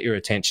try and get your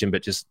attention.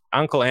 But just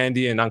Uncle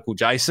Andy and Uncle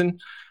Jason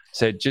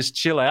said, just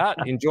chill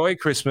out, enjoy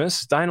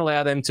Christmas. Don't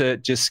allow them to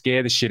just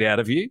scare the shit out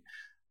of you.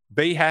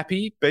 Be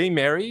happy, be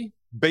merry,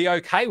 be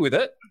okay with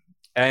it,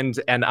 and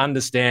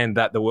understand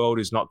that the world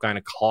is not going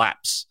to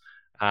collapse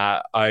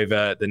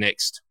over the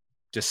next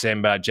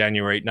December,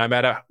 January, no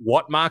matter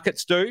what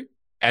markets do.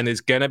 And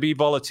there's going to be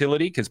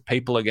volatility because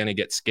people are going to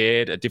get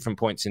scared at different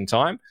points in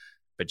time.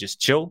 But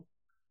just chill,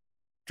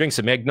 drink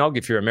some eggnog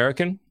if you're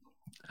American,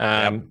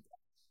 and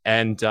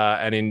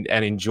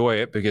enjoy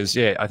it. Because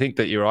I think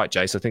that you're right,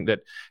 Jace. I think that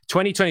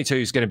 2022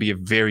 is going to be a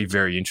very,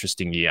 very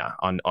interesting year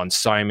on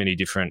so many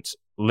different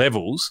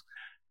levels.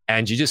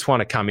 And you just want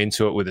to come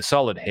into it with a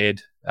solid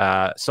head,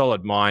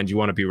 solid mind. You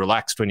want to be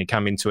relaxed when you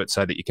come into it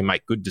so that you can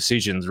make good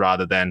decisions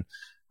rather than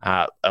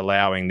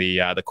allowing the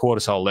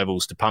cortisol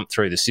levels to pump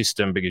through the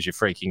system because you're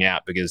freaking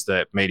out because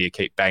the media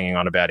keep banging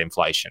on about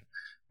inflation.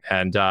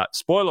 And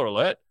spoiler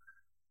alert,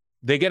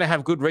 they're going to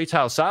have good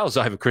retail sales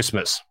over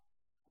Christmas.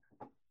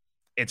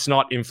 It's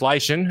not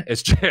inflation;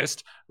 it's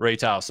just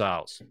retail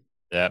sales.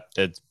 Yeah,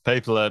 it's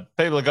people have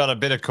got a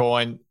bit of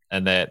coin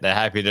and they're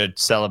happy to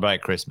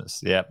celebrate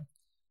Christmas. Yep,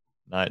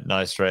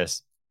 no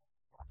stress.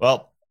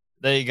 Well,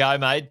 There you go,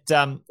 mate.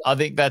 I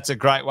think that's a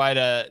great way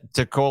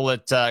to call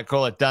it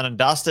done and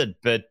dusted.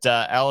 But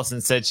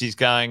Alison said she's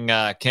going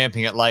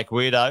camping at Lake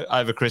Weirdo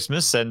over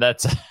Christmas, and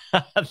that's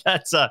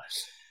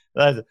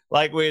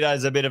Lake Weirdo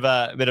is a bit of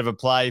a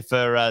play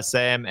for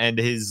Sam and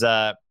his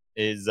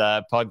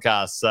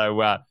podcast.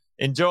 So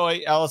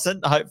enjoy,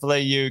 Alison.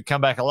 Hopefully you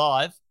come back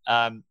alive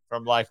from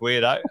Lake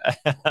Weirdo.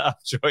 I'm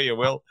sure you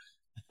will.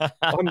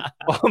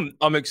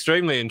 I'm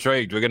extremely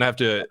intrigued. We're going to have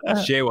to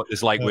share what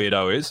this Lake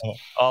Weirdo is.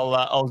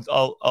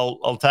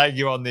 I'll tag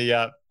you on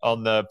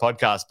the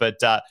podcast. But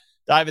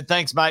David,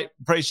 thanks, mate.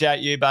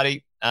 Appreciate you,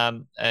 buddy,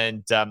 and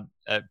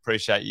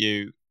appreciate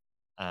you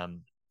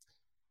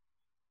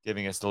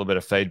giving us a little bit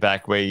of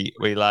feedback. We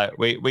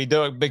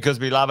do it because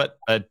we love it,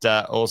 but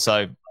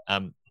also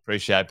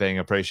appreciate being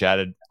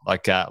appreciated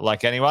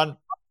like anyone.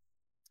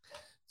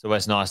 It's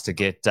always nice to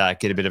get a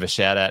bit of a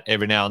shout out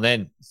every now and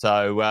then.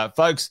 So,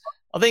 folks,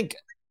 I think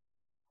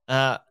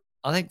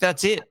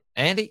that's it,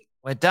 Andy.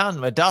 We're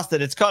done. We're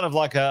dusted. It's kind of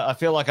like I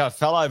feel like I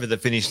fell over the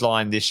finish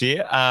line this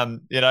year.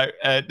 But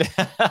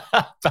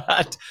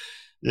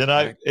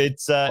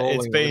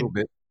it's been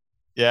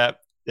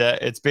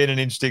it's been an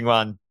interesting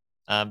one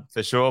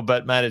for sure.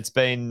 But mate, it's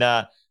been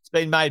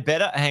made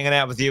better hanging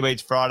out with you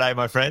each Friday,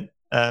 my friend.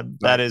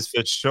 That is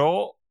for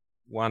sure.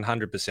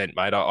 100%,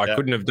 mate. I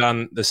couldn't have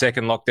done the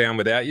second lockdown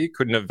without you.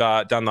 Couldn't have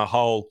done the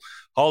whole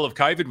of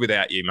COVID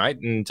without you, mate.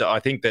 And I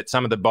think that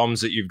some of the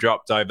bombs that you've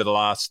dropped over the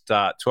last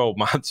 12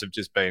 months have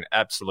just been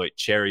absolute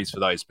cherries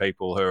for those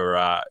people who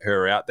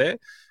are out there.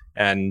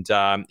 And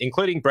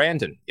including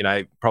Brandon,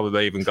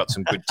 probably even got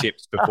some good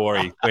tips before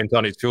he went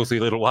on his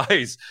filthy little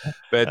ways.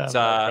 But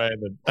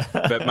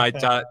but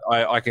mate,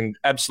 I can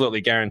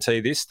absolutely guarantee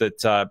this,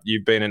 that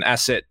you've been an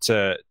asset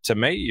to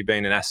me. You've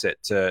been an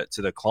asset to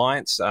the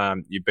clients.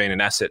 You've been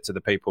an asset to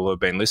the people who have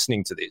been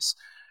listening to this.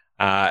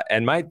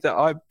 And mate,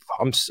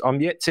 I'm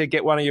yet to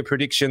get one of your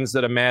predictions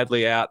that are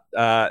madly out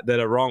that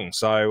are wrong.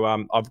 So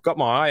I've got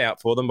my eye out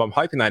for them, but I'm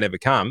hoping they never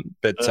come.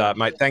 But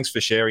mate, thanks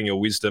for sharing your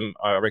wisdom.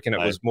 I reckon it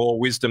was more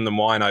wisdom than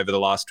wine over the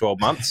last 12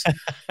 months,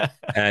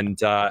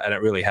 and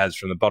it really has,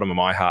 from the bottom of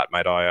my heart,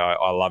 mate.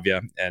 I love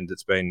you, and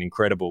it's been an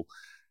incredible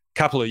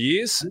couple of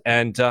years.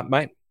 And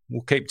mate,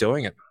 we'll keep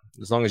doing it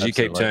as long as you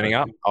keep turning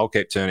up. I'll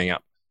keep turning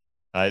up.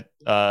 Mate,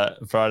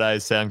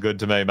 Fridays sound good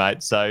to me,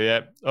 mate. So,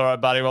 yeah. All right,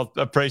 buddy. Well,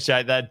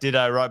 appreciate that.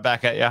 Ditto right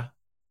back at you.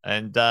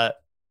 And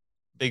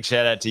big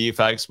shout out to you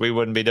folks. We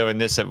wouldn't be doing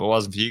this if it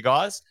wasn't for you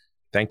guys.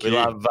 Thank you.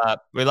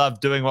 We love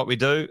doing what we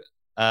do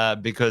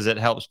because it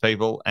helps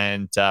people,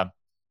 and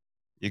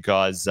you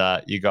guys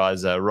are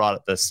right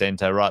at the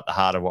center, right at the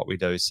heart of what we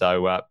do.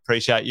 So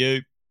appreciate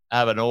you.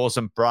 Have an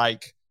awesome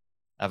break.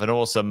 Have an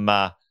awesome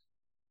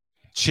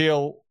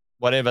chill,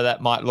 whatever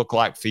that might look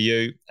like for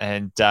you.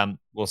 And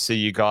we'll see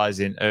you guys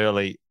in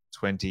early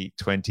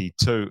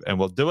 2022, and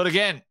we'll do it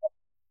again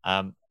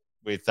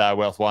with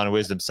Wealth, Wine and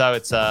Wisdom. So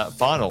it's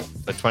final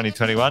for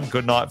 2021.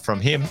 Good night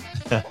from him.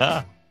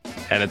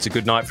 And it's a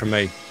good night from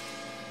me.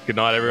 Good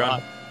night, everyone.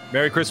 Right.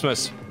 Merry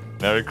Christmas.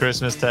 Merry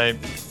Christmas, team.